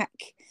back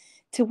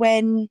to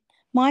when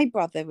my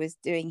brother was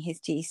doing his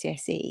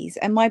GCSEs,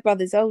 and my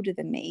brother's older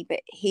than me, but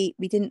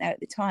we didn't know at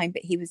the time,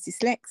 but he was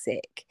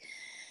dyslexic.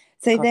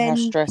 So God, then how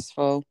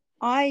stressful.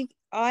 I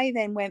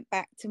then went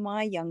back to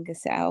my younger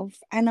self,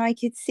 and I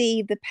could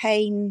see the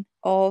pain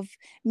of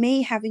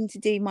me having to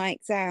do my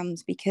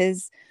exams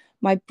because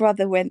my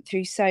brother went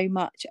through so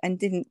much and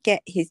didn't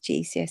get his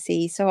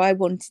GCSE. So I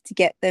wanted to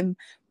get them,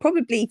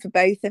 probably for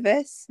both of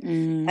us.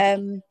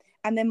 And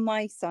then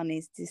my son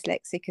is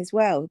dyslexic as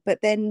well. But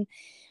then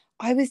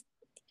I was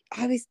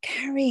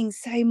carrying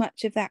so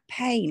much of that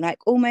pain, like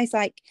almost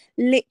like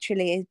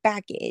literally as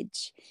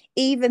baggage,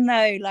 even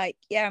though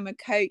I'm a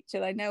coach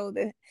and I know all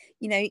the,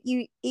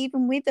 you,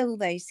 even with all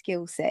those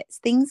skill sets,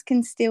 things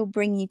can still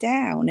bring you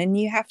down, and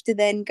you have to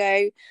then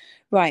go,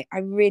 right, I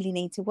really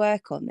need to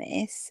work on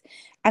this.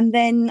 And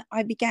then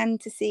I began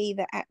to see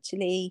that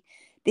actually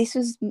this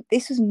was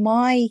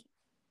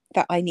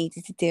that I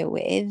needed to deal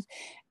with,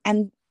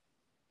 and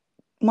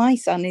my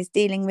son is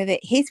dealing with it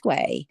his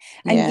way.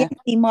 And yes,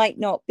 he might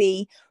not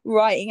be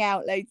writing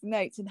out loads of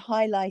notes and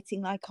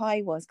highlighting like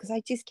I was, because I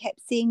just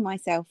kept seeing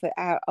myself at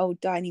our old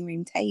dining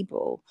room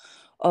table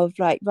of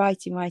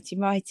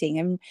writing,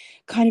 and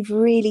kind of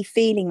really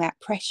feeling that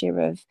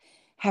pressure of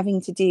having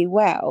to do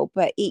well,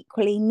 but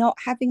equally not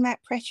having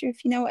that pressure,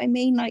 if you know what I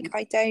mean.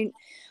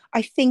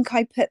 I think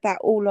I put that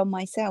all on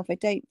myself.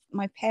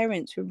 My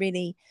parents were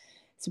really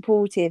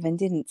supportive and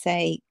didn't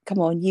say, come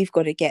on, you've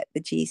got to get the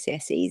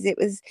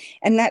GCSEs.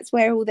 And that's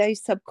where all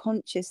those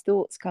subconscious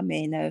thoughts come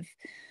in of,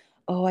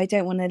 oh, I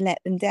don't want to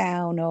let them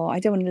down, or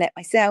I don't want to let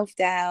myself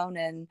down.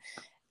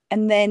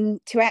 And then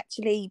to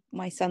actually,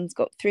 my son's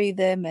got through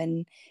them,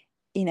 and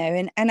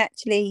and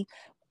actually,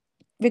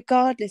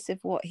 regardless of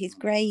what his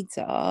grades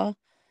are,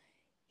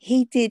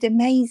 he did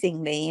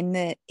amazingly in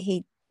that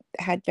he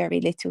had very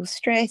little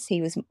stress.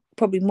 He was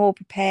probably more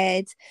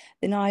prepared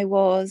than I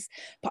was,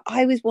 but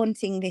I was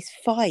wanting this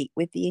fight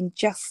with the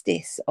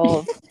injustice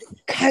of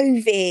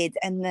COVID,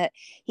 and that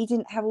he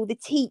didn't have all the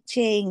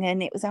teaching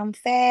and it was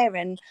unfair,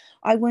 and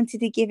I wanted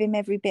to give him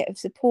every bit of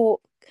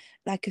support,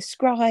 like a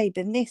scribe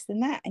and this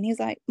and that. And he was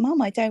like,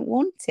 Mum, I don't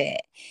want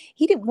it.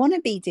 He didn't want to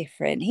be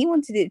different. He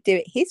wanted to do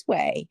it his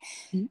way.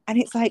 And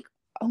it's like,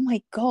 oh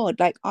my God,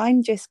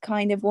 I'm just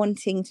kind of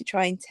wanting to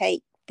try and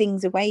take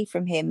things away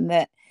from him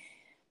that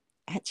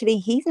actually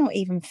he's not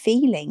even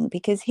feeling,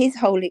 because his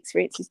whole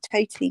experience is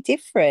totally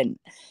different.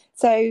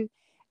 So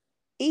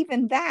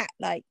even that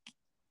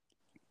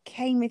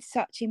came with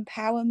such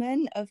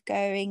empowerment of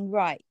going,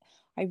 right,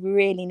 I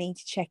really need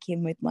to check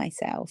in with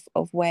myself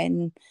of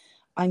when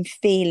I'm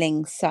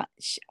feeling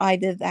such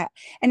either that,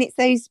 and it's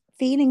those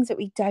feelings that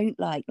we don't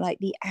like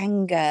the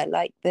anger,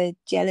 like the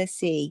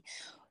jealousy.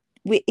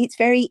 It's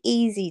very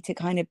easy to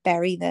kind of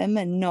bury them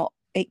and not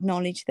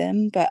acknowledge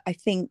them, but I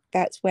think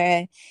that's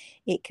where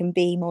it can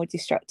be more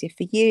destructive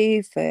for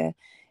you, for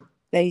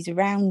those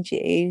around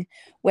you,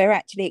 where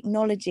actually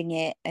acknowledging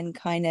it and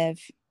kind of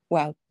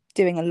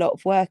doing a lot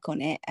of work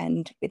on it,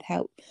 and with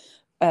help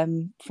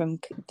from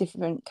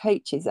different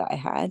coaches that I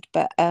had,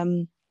 but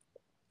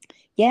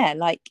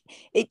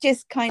it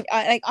just kind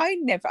of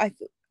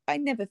I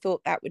never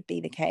thought that would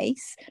be the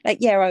case. I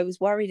was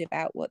worried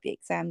about what the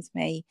exams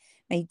may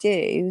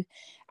do,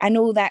 and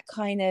all that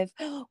kind of,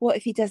 what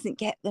if he doesn't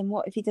get them?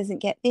 What if he doesn't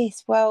get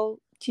this? Well,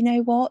 do you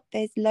know what?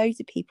 There's loads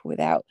of people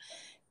without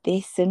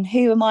this, and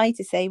who am I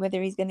to say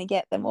whether he's going to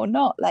get them or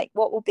not?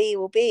 What will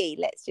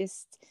be.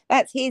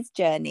 That's his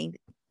journey.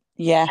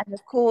 Yeah. And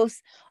of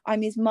course,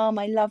 I'm his mum.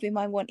 I love him.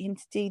 I want him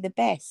to do the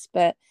best,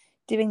 but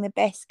doing the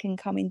best can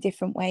come in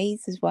different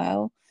ways as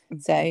well.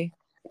 So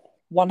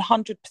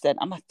 100%.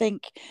 And I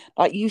think,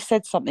 you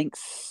said something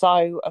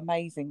so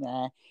amazing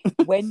there.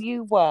 When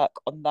you work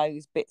on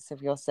those bits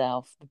of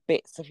yourself, the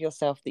bits of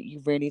yourself that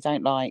you really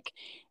don't like,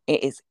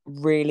 it is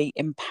really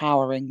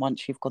empowering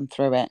once you've gone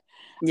through it.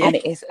 Yeah. And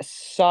it is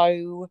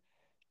so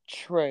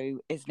true,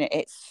 isn't it?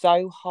 It's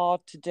so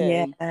hard to do.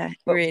 Yeah,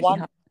 but really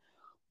hard.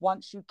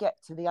 Once you get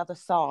to the other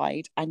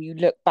side and you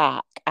look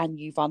back and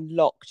you've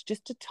unlocked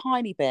just a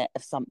tiny bit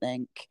of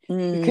something,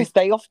 because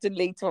they often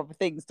lead to other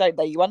things, don't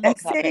they? You unlock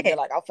that bit and you're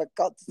like, oh, for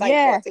God's sake,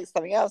 I've got to do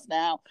something else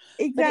now.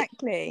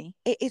 Exactly.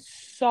 It is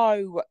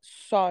so,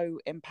 so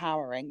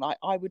empowering.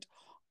 I would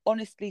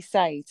honestly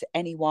say to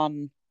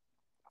anyone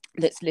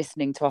that's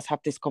listening to us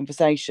have this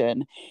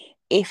conversation,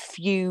 if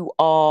you're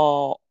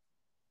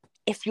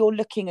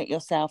looking at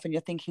yourself and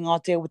you're thinking, I'll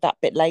deal with that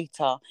bit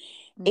later,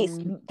 it's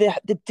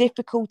the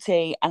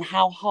difficulty and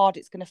how hard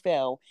it's going to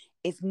feel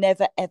is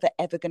never, ever,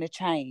 ever going to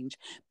change.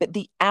 But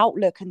the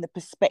outlook and the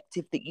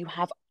perspective that you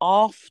have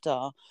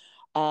after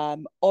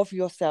of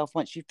yourself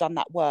once you've done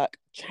that work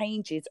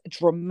changes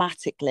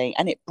dramatically,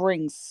 and it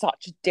brings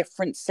such a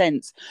different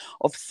sense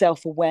of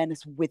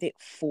self-awareness with it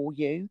for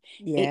you.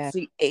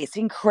 It's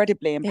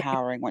incredibly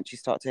empowering once you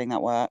start doing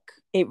that work.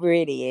 It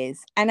really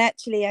is. And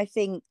actually, I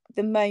think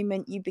the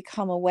moment you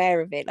become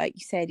aware of it, like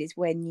you said, is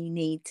when you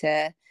need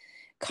to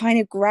kind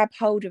of grab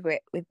hold of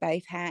it with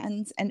both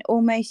hands, and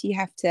almost you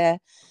have to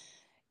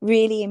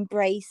really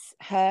embrace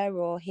her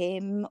or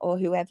him or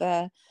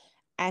whoever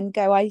and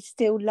go, I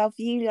still love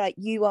you, like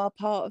you are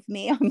part of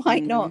me.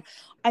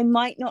 I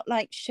might not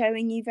like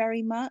showing you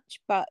very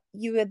much, but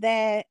you are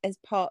there as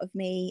part of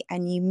me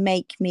and you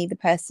make me the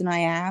person I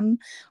am.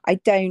 I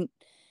don't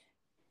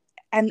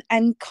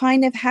and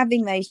kind of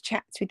having those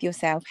chats with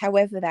yourself,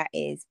 however that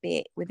is, be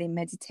it within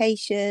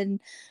meditation,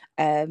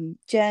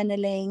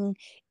 journaling,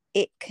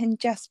 it can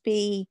just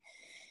be,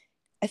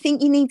 I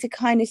think you need to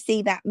kind of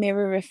see that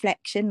mirror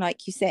reflection,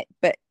 like you said,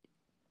 but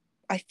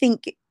I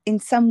think in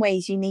some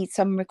ways you need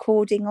some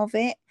recording of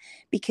it,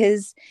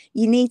 because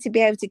you need to be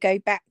able to go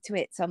back to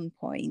it at some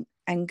point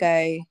and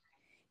go,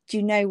 do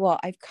you know what?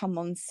 I've come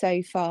on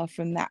so far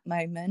from that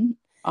moment.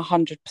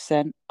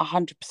 100%.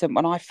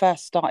 When I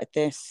first started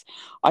this,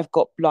 I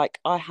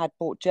had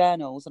bought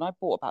journals, and I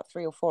bought about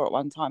 3 or 4 at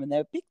one time, and they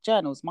were big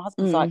journals. My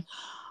husband's like,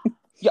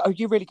 yeah, are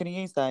you really going to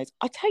use those?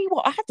 I tell you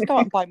what, I had to go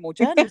out and buy more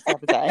journals the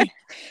other day.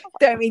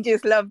 Don't we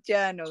just love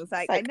journals?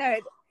 Like I know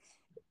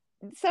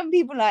some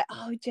people are like,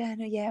 oh,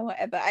 journal, yeah,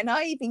 whatever. And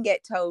I even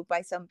get told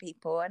by some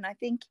people, and I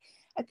think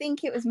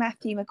it was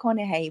Matthew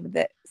McConaughey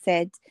that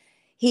said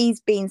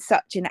he's been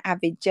such an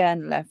avid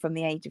journaler from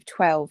the age of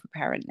 12,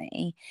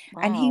 apparently.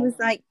 Wow. And he was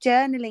like,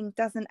 journaling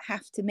doesn't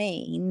have to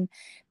mean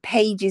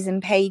pages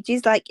and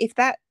pages. Like if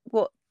that's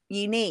what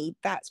you need,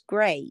 that's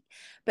great.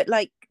 But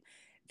like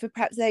for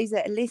perhaps those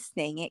that are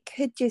listening, it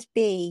could just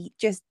be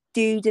just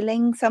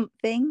doodling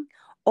something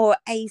or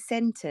a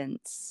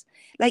sentence,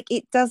 like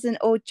it doesn't,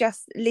 or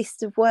just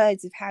list of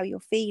words of how you're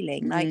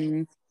feeling,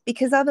 like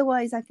because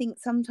otherwise I think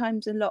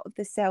sometimes a lot of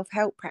the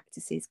self-help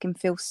practices can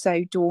feel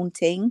so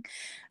daunting,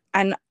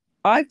 and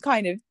I've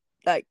kind of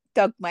like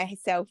dug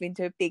myself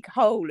into a big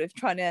hole of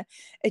trying to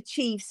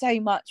achieve so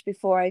much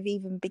before I've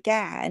even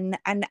began,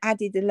 and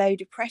added a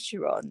load of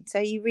pressure on. So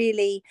you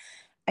really,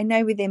 I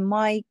know within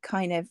my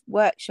kind of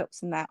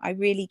workshops and that, I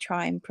really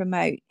try and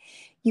promote,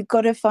 you've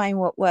got to find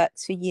what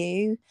works for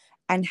you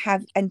and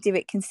do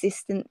it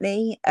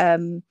consistently.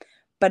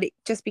 But it,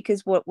 just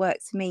because what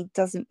works for me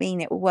doesn't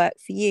mean it will work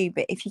for you.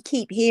 But if you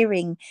keep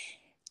hearing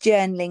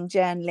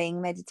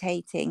journaling,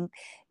 meditating,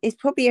 there's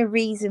probably a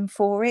reason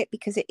for it,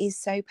 because it is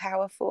so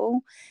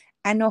powerful.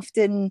 And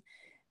often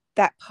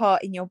that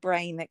part in your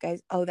brain that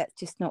goes, oh, that's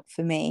just not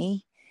for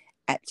me,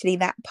 actually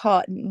that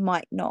part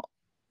might not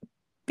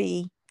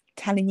be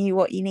telling you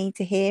what you need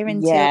to hear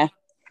until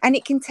and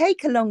it can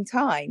take a long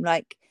time.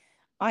 Like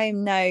I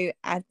am no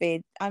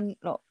avid, I'm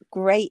not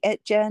great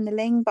at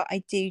journaling, but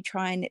I do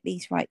try and at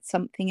least write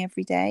something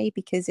every day,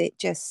 because it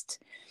just,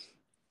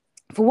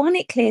 for one,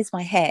 it clears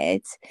my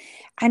head.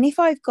 And if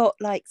I've got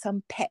like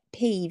some pet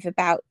peeve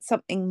about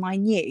something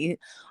minute,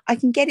 I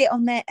can get it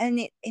on there, and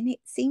it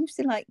seems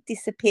to like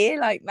disappear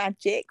like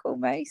magic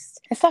almost.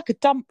 It's like a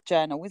dump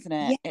journal, isn't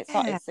it? Yeah. It's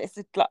like it's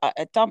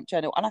a dump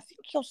journal. And I think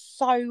you're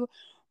so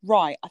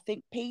right. I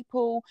think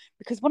people,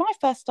 because when I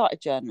first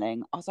started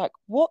journaling, I was like,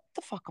 what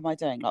the fuck am I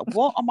doing? Like,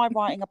 what am I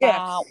writing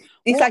about?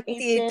 It's what like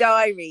a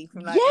diary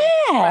from like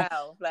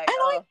 12. Like,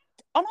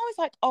 and I was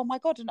like, oh my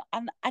God.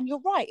 And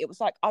you're right. It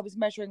was like I was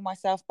measuring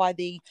myself by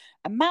the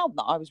amount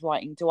that I was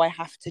writing. Do I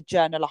have to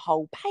journal a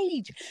whole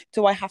page?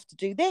 Do I have to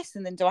do this?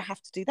 And then do I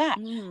have to do that?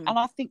 And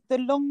I think the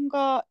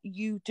longer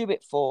you do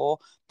it for,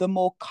 the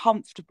more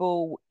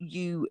comfortable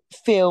you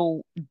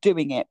feel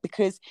doing it,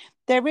 because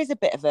there isn't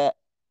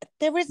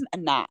a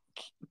knack,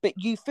 but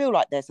you feel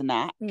like there's a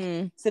knack.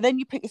 So then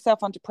you put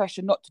yourself under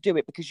pressure not to do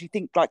it, because you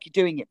think like you're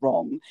doing it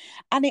wrong.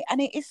 And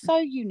it is so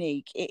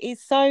unique. It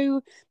is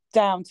so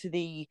down to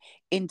the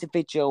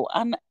individual.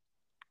 And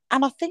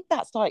I think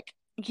that's like,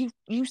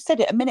 you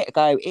said it a minute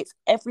ago, it's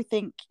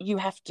everything. You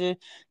have to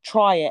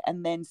try it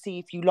and then see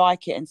if you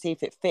like it and see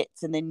if it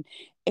fits. And then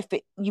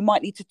you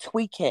might need to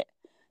tweak it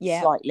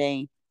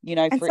slightly. You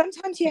know, and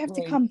sometimes you have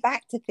to come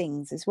back to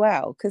things as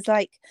well, because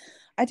like,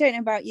 I don't know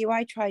about you,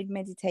 I tried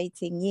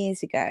meditating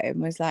years ago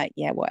and was like,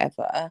 yeah,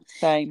 whatever.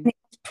 Same.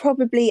 It's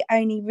probably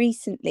only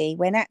recently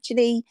when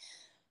actually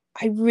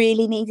I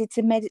really needed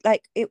to meditate.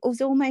 Like it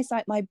was almost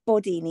like my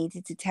body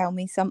needed to tell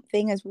me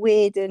something, as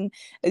weird and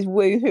as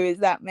woohoo as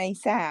that may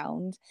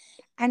sound.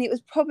 And it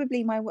was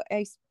probably my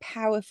most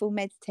powerful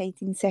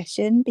meditating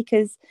session,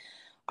 because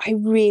I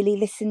really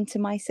listened to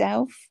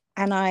myself,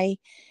 and I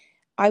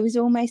was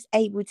almost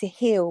able to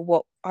heal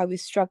what I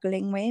was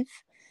struggling with.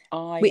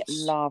 I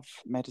love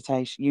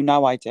meditation. You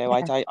know I do.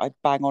 Yeah. I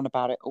bang on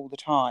about it all the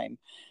time.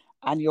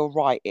 And you're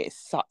right, it's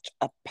such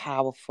a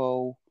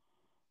powerful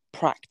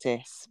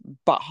practice,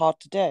 but hard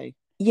to do.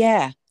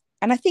 Yeah.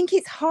 And I think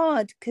it's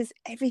hard because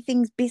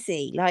everything's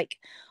busy. Like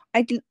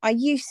I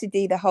used to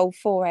do the whole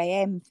 4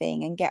 a.m.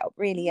 thing and get up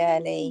really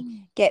early,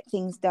 get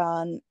things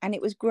done. And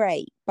it was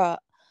great. But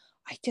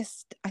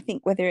I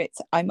think whether it's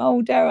I'm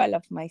older, I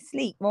love my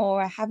sleep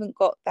more, I haven't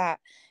got that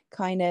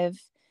kind of,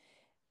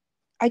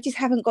 I just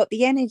haven't got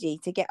the energy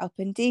to get up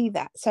and do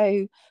that.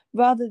 So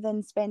rather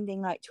than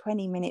spending like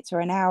 20 minutes or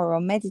an hour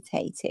on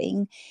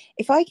meditating,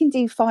 if I can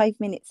do 5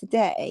 minutes a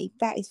day,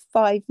 that is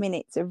 5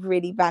 minutes of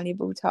really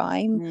valuable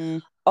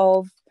time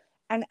of,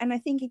 and I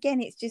think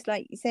again, it's just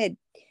like you said,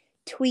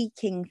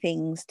 tweaking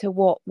things to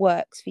what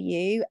works for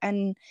you.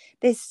 And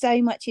there's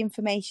so much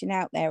information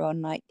out there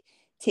on like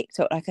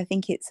TikTok, like I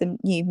think it's a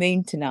new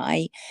moon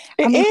tonight,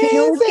 and we can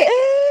all get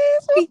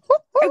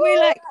and we're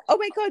like, oh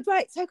my god,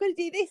 right, so I've got to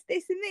do this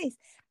and this,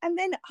 and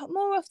then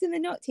more often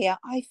than not here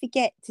I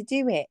forget to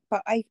do it,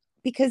 but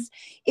because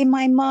in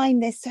my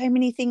mind there's so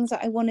many things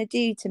that I want to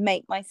do to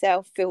make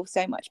myself feel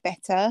so much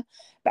better,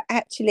 but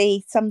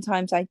actually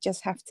sometimes I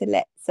just have to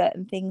let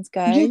certain things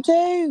go. You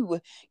do.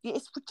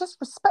 It's just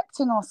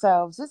respecting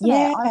ourselves, isn't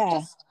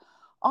it?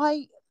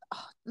 I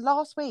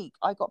last week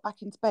I got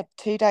back into bed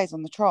 2 days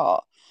on the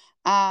trot,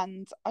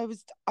 and I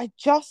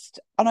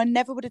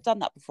never would have done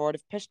that before. I'd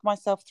have pushed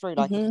myself through,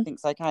 like, if you think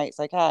it's okay, it's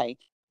okay.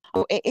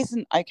 Well, it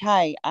isn't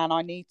okay, and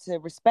I need to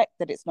respect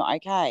that it's not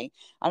okay,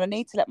 and I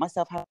need to let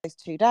myself have those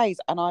 2 days.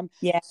 And I'm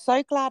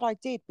so glad I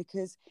did,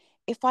 because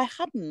if I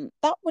hadn't,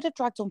 that would have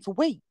dragged on for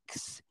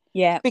weeks.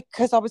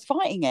 Because I was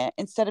fighting it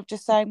instead of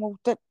just saying, well,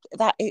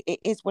 that it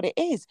is what it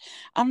is.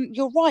 And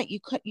you're right,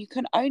 you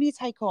can only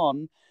take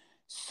on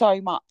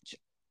so much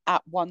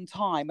at one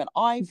time. And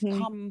I've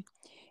come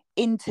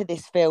into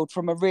this field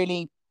from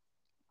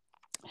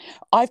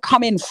I've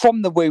come in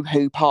from the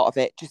woohoo part of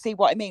it. Do you see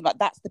what I mean? Like,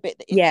 that's the bit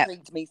that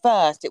intrigued me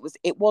first. It was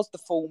the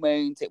full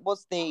moons, it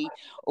was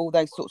all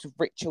those sorts of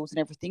rituals and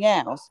everything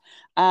else.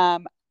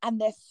 And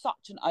there's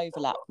such an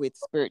overlap with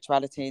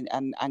spirituality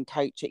and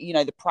coaching, you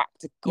know, the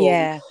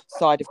practical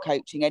side of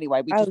coaching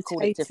anyway. We just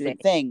call it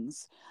different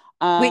things.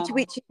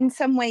 Which in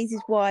some ways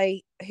is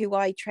why who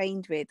I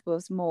trained with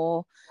was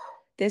more,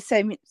 there's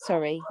so many,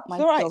 sorry, my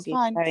dog is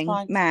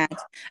going mad.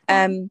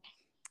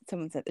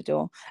 Someone's at the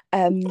door.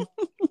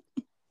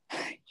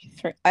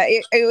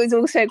 It was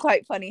also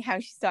quite funny how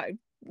she started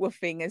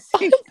woofing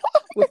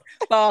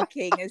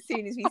barking as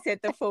soon as we said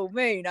the full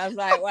moon. I was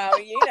like, well,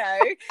 you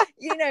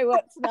know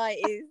what tonight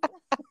is.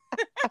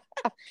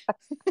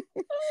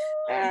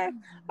 I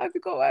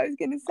forgot what I was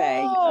going to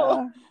say.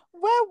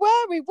 Where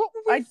were we? What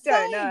were we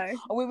saying? I don't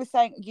know. We were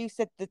saying, you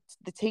said the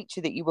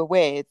teacher that you were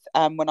with,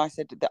 when I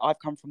said that I've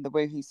come from the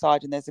woohoo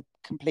side, and there's a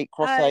complete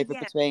crossover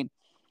between.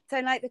 So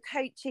like the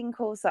coaching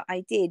course that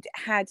I did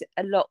had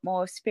a lot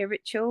more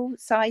spiritual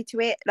side to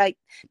it. Like,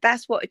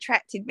 that's what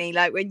attracted me.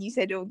 Like when you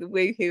said the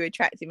woohoo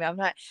attracted me, I'm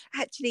like,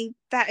 actually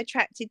that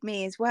attracted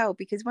me as well,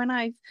 because when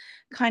I've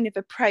kind of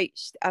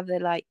approached other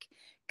like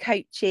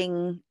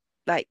coaching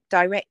like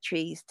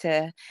directories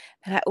to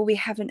like, oh, we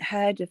haven't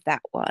heard of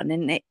that one,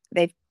 and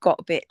they've got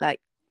a bit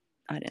like,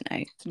 I don't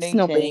know,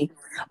 snobby.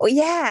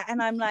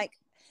 And I'm like,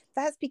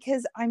 that's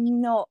because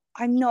I'm not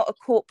a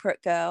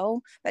corporate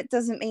girl. That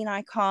doesn't mean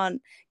I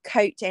can't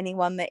coach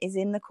anyone that is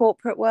in the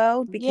corporate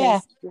world,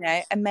 because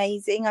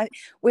amazing.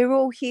 We're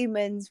all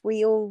humans.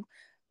 We all,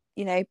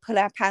 pull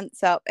our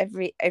pants up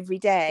every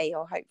day,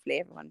 or hopefully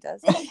everyone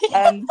does.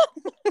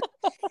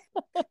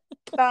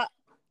 But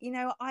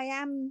I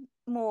am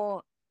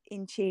more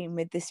in tune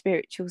with the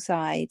spiritual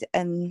side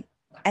and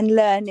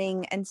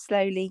learning and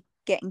slowly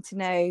getting to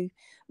know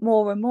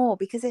more and more,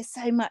 because there's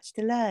so much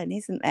to learn,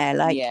 isn't there?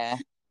 Like,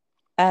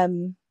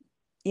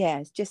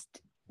 it's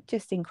just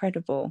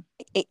incredible.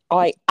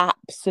 I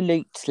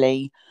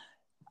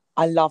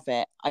love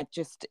it.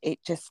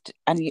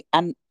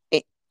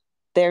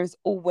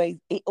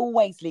 It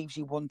always leaves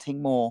you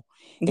wanting more.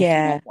 You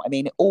know what I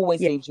mean, it always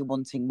leaves you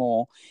wanting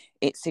more.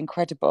 It's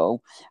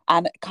incredible.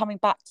 And coming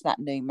back to that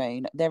new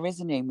moon, there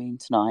is a new moon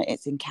tonight.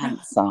 It's in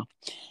Cancer.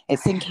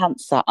 It's in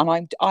Cancer,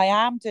 and I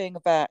am doing a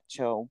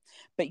virtual,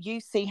 but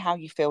you see how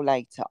you feel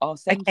later. I'll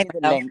send you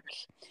the link,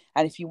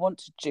 and if you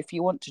want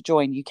to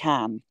join, you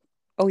can.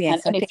 Oh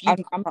yes, and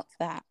I'm up for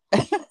that.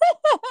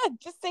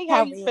 Just see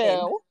how you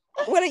feel.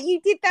 Well,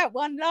 you did that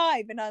one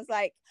live, and I was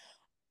like,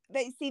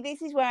 see,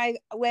 this is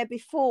where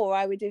before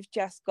I would have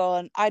just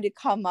gone, I'd have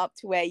come up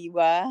to where you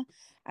were,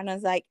 and I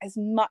was like, as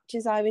much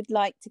as I would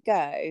like to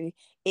go,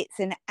 it's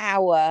an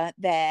hour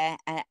there,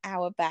 an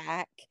hour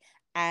back,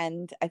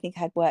 and I think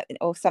I'd work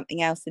or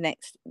something else the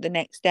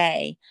next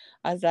day.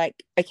 I was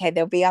like, okay,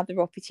 there'll be other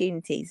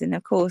opportunities, and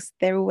of course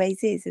there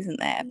always is, isn't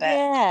there?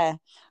 But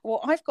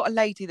well, I've got a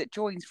lady that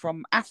joins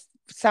from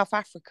South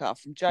Africa,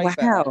 from Joburg.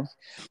 Wow.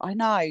 I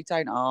know,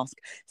 don't ask.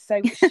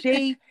 So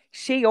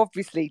she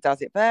obviously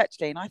does it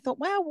virtually, and I thought,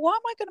 well, why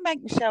am I going to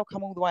make Michelle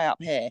come all the way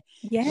up here?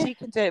 She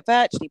can do it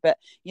virtually, but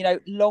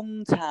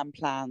long-term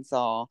plans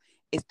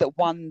is that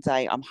one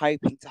day I'm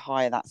hoping to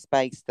hire that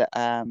space that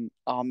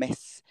our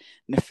Miss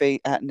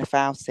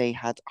Nafausi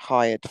had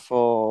hired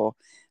for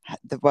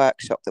the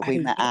workshop that we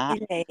met at.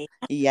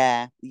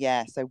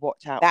 So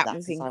watch out. That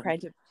was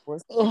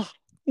incredible.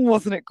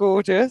 Wasn't it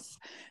gorgeous?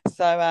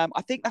 So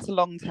I think that's a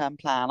long-term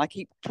plan. I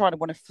keep trying to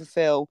want to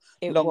fulfill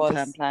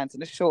long-term plans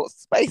in a short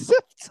space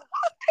of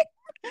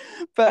time.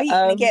 But are you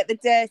going to get the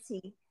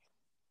dirty?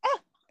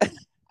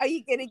 Are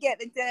you going to get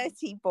the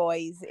dirty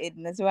boys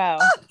in as well?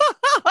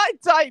 I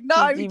don't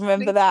know. Do you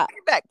remember that?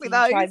 Did you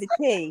try the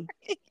tea?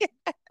 Yes,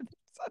 I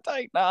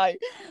don't know.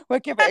 We'll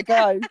give it a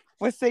go.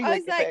 We'll see. I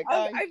was like,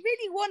 I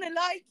really want to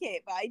like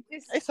it, but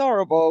it's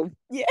horrible.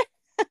 Yeah.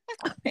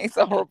 It's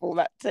horrible,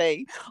 that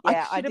tea.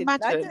 Yeah, I should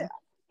imagine.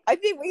 I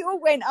think we all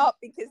went up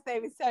because they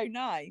were so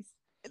nice.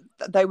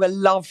 They were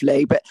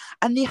lovely,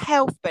 and the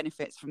health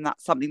benefits from that,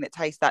 something that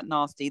tastes that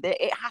nasty,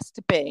 that it has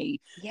to be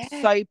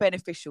so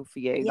beneficial for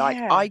you. Like,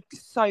 I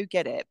so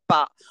get it,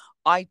 but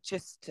I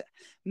just,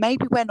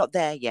 maybe we're not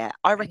there yet.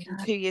 I reckon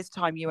 2 years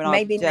time, you and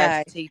I will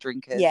dirty tea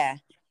drinkers. Yeah,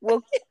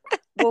 we'll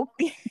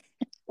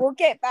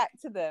get back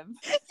to them.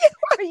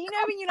 But you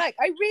know, when you're like,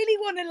 I really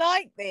want to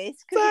like this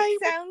because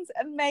it sounds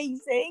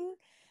amazing,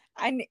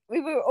 and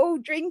we were all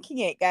drinking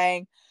it,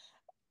 going.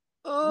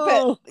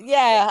 But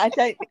yeah, I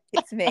don't think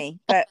it's me.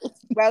 But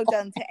well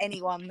done to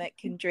anyone that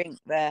can drink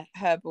the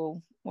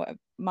herbal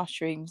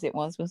mushrooms. It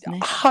wasn't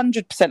it?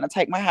 100%. I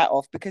take my hat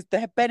off because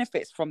the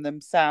benefits from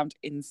them sound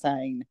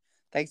insane.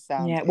 They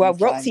sound Well,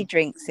 insane. Roxy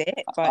drinks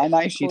it. I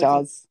know she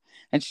does.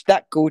 And she's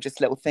that gorgeous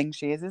little thing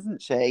she is,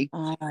 isn't she?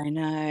 Oh, I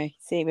know.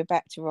 See, we're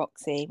back to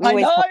Roxy. We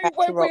always know back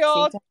to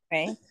Roxy, don't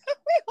we? We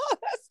are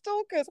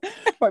stalkers.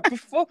 Right,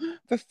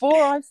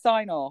 before I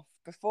sign off,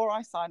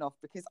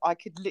 because I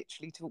could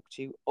literally talk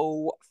to you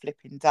all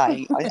flipping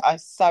day. I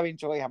so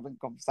enjoy having a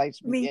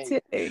conversation with you.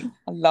 Me too.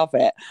 I love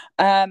it.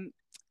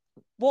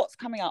 What's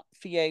coming up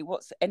for you?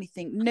 What's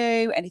anything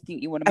new? Anything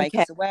you want to make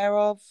us aware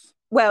of?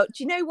 Well,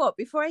 do you know what?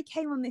 Before I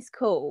came on this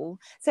call,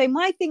 so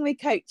my thing with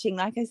coaching,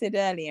 like I said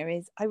earlier,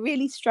 is I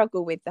really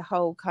struggle with the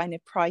whole kind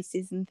of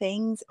prices and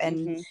things.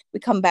 And we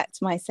come back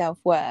to my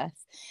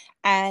self-worth.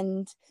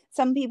 And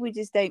some people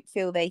just don't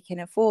feel they can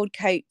afford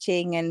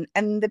coaching,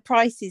 and the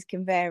prices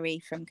can vary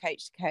from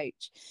coach to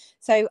coach.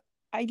 So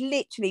I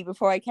literally,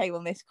 before I came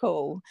on this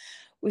call,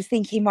 was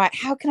thinking, right,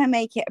 how can I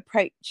make it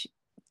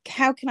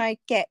how can I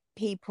get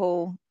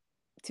people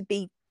to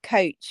be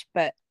coached,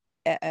 but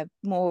at a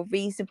more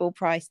reasonable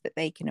price that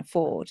they can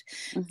afford?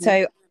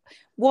 So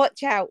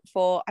watch out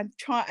for, I'm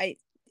trying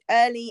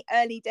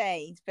early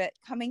days, but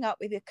coming up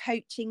with a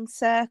coaching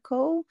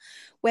circle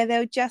where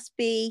there'll just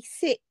be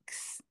 6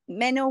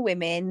 men or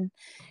women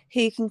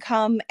who can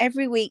come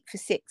every week for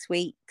 6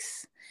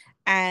 weeks,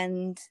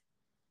 and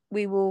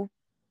we will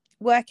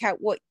work out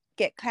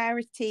get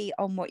clarity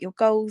on what your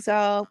goals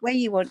are, where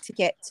you want to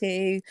get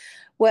to,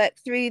 work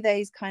through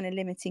those kind of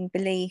limiting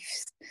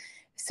beliefs,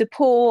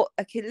 support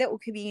a little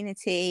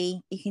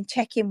community. You can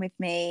check in with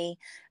me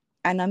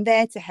and I'm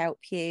there to help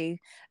you.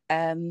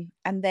 And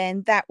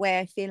then that way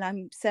I feel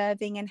I'm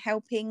serving and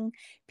helping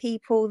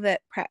people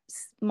that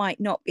perhaps might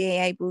not be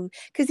able,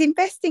 because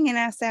investing in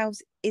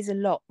ourselves is a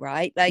lot,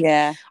 right? Like,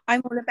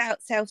 I'm all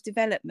about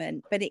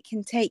self-development, but it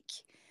can take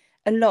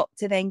a lot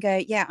to then go,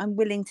 I'm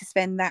willing to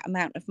spend that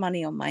amount of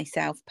money on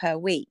myself per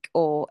week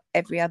or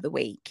every other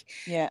weweek.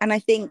 And I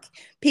think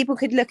people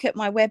could look at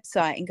my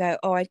website and go,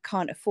 I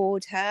can't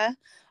afford her.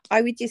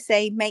 I would just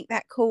say, make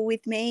that call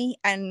with me,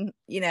 and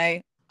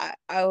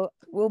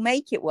we'll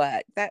make it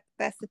work.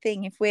 That's the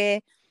thing.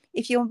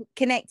 If you're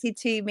connected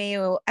to me,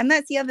 and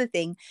that's the other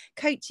thing,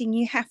 coaching,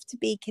 you have to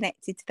be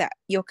connected to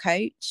your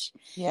coach.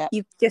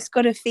 You've just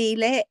got to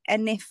feel it.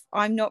 And if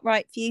I'm not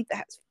right for you,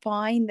 that's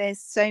fine. There's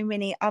so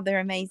many other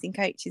amazing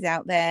coaches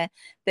out there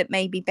that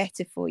may be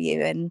better for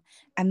you, and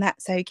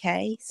that's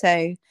okay.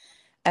 So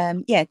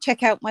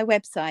check out my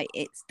website.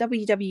 It's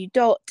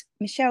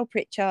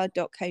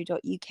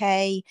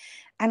www.michellepritchard.co.uk,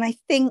 and I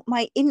think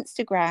my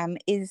Instagram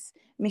is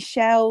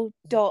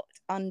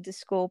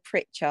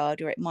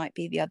michelle._Pritchard, or it might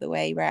be the other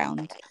way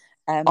around.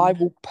 I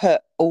will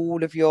put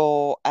all of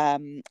your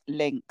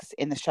links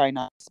in the show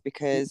notes,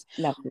 because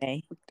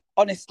lovely,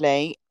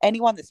 honestly,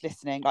 anyone that's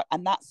listening,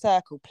 and that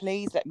circle,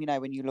 please let me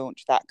know when you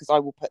launch that, because I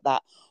will put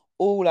that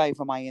all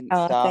over my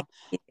Insta.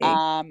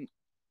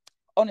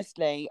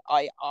 Honestly,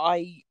 I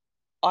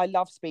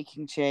love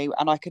speaking to you,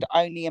 and I could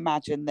only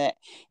imagine that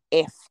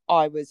if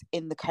I was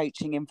in the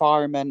coaching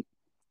environment,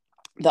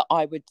 that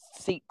I would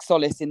seek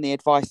solace in the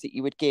advice that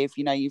you would give.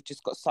 You've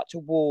just got such a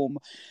warm,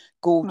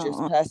 gorgeous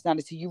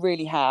personality. You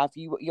really have.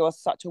 You're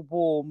such a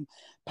warm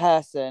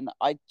person.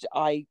 I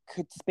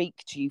could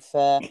speak to you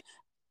for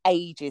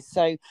ages.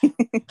 So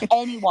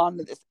anyone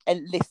that's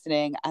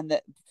listening and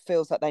that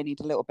feels like they need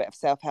a little bit of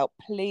self-help,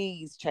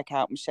 please check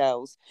out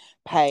Michelle's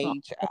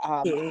page,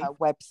 her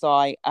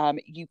website. I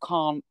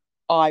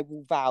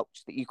will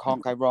vouch that you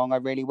can't go wrong. I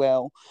really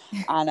will.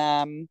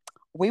 And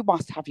we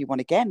must have you on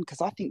again,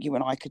 because I think you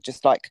and I could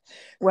just talk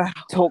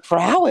for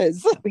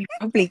hours. We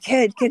probably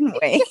could, couldn't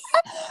we?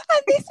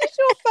 And this is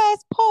your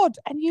first pod,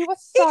 and you are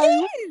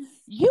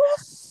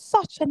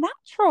such a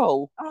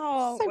natural.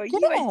 Oh, well,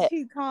 you are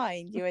too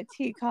kind. You are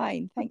too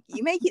kind. Thank you.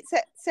 You make it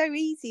so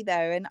easy though,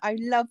 and I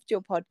loved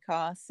your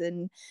podcast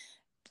and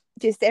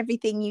just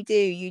everything you do.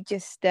 You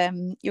just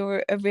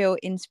you're a real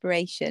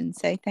inspiration.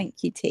 So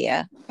thank you,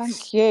 Tia.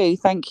 Thank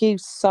you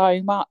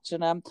so much.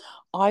 And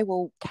I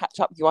will catch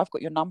up with you. I've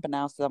got your number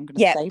now, so I'm going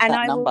to save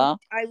that number.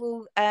 I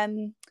will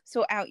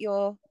sort out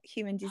your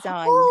human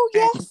design. Oh,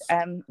 yes.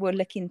 And we'll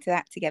look into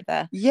that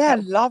together. Yeah,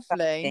 That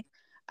lovely.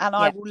 And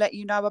I will let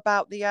you know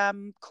about the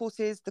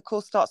courses. The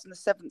course starts on the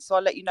 7th, so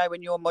I'll let you know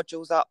when your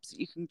module's up so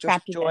you can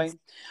just join.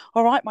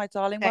 All right, my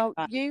darling. Well,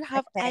 you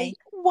have a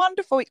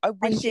wonderful week. I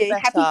wish you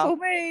better. Happy full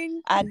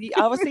moon. And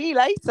I will see you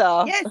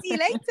later. Yeah, see you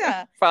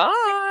later.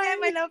 Bye. Yeah,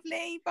 my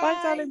lovely. Bye. Bye,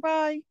 darling.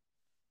 Bye.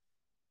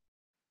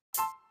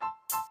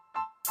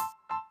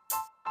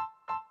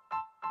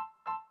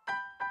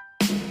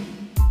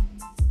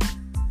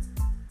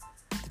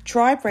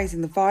 Tribe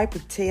Raising the Vibe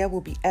with Tia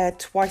will be aired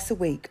twice a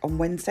week on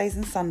Wednesdays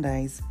and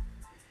Sundays.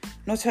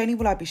 Not only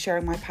will I be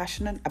sharing my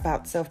passion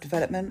about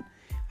self-development,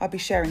 I'll be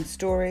sharing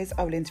stories,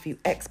 I will interview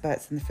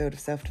experts in the field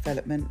of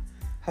self-development,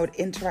 hold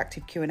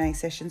interactive Q&A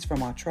sessions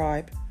from our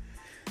tribe.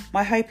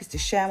 My hope is to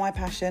share my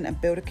passion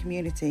and build a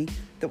community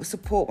that will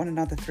support one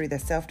another through their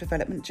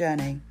self-development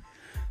journey.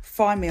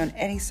 Find me on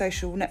any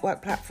social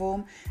network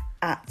platform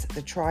at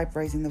The Tribe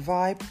Raising the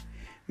Vibe.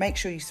 Make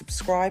sure you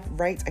subscribe,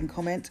 rate and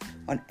comment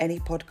on any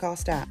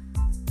podcast app.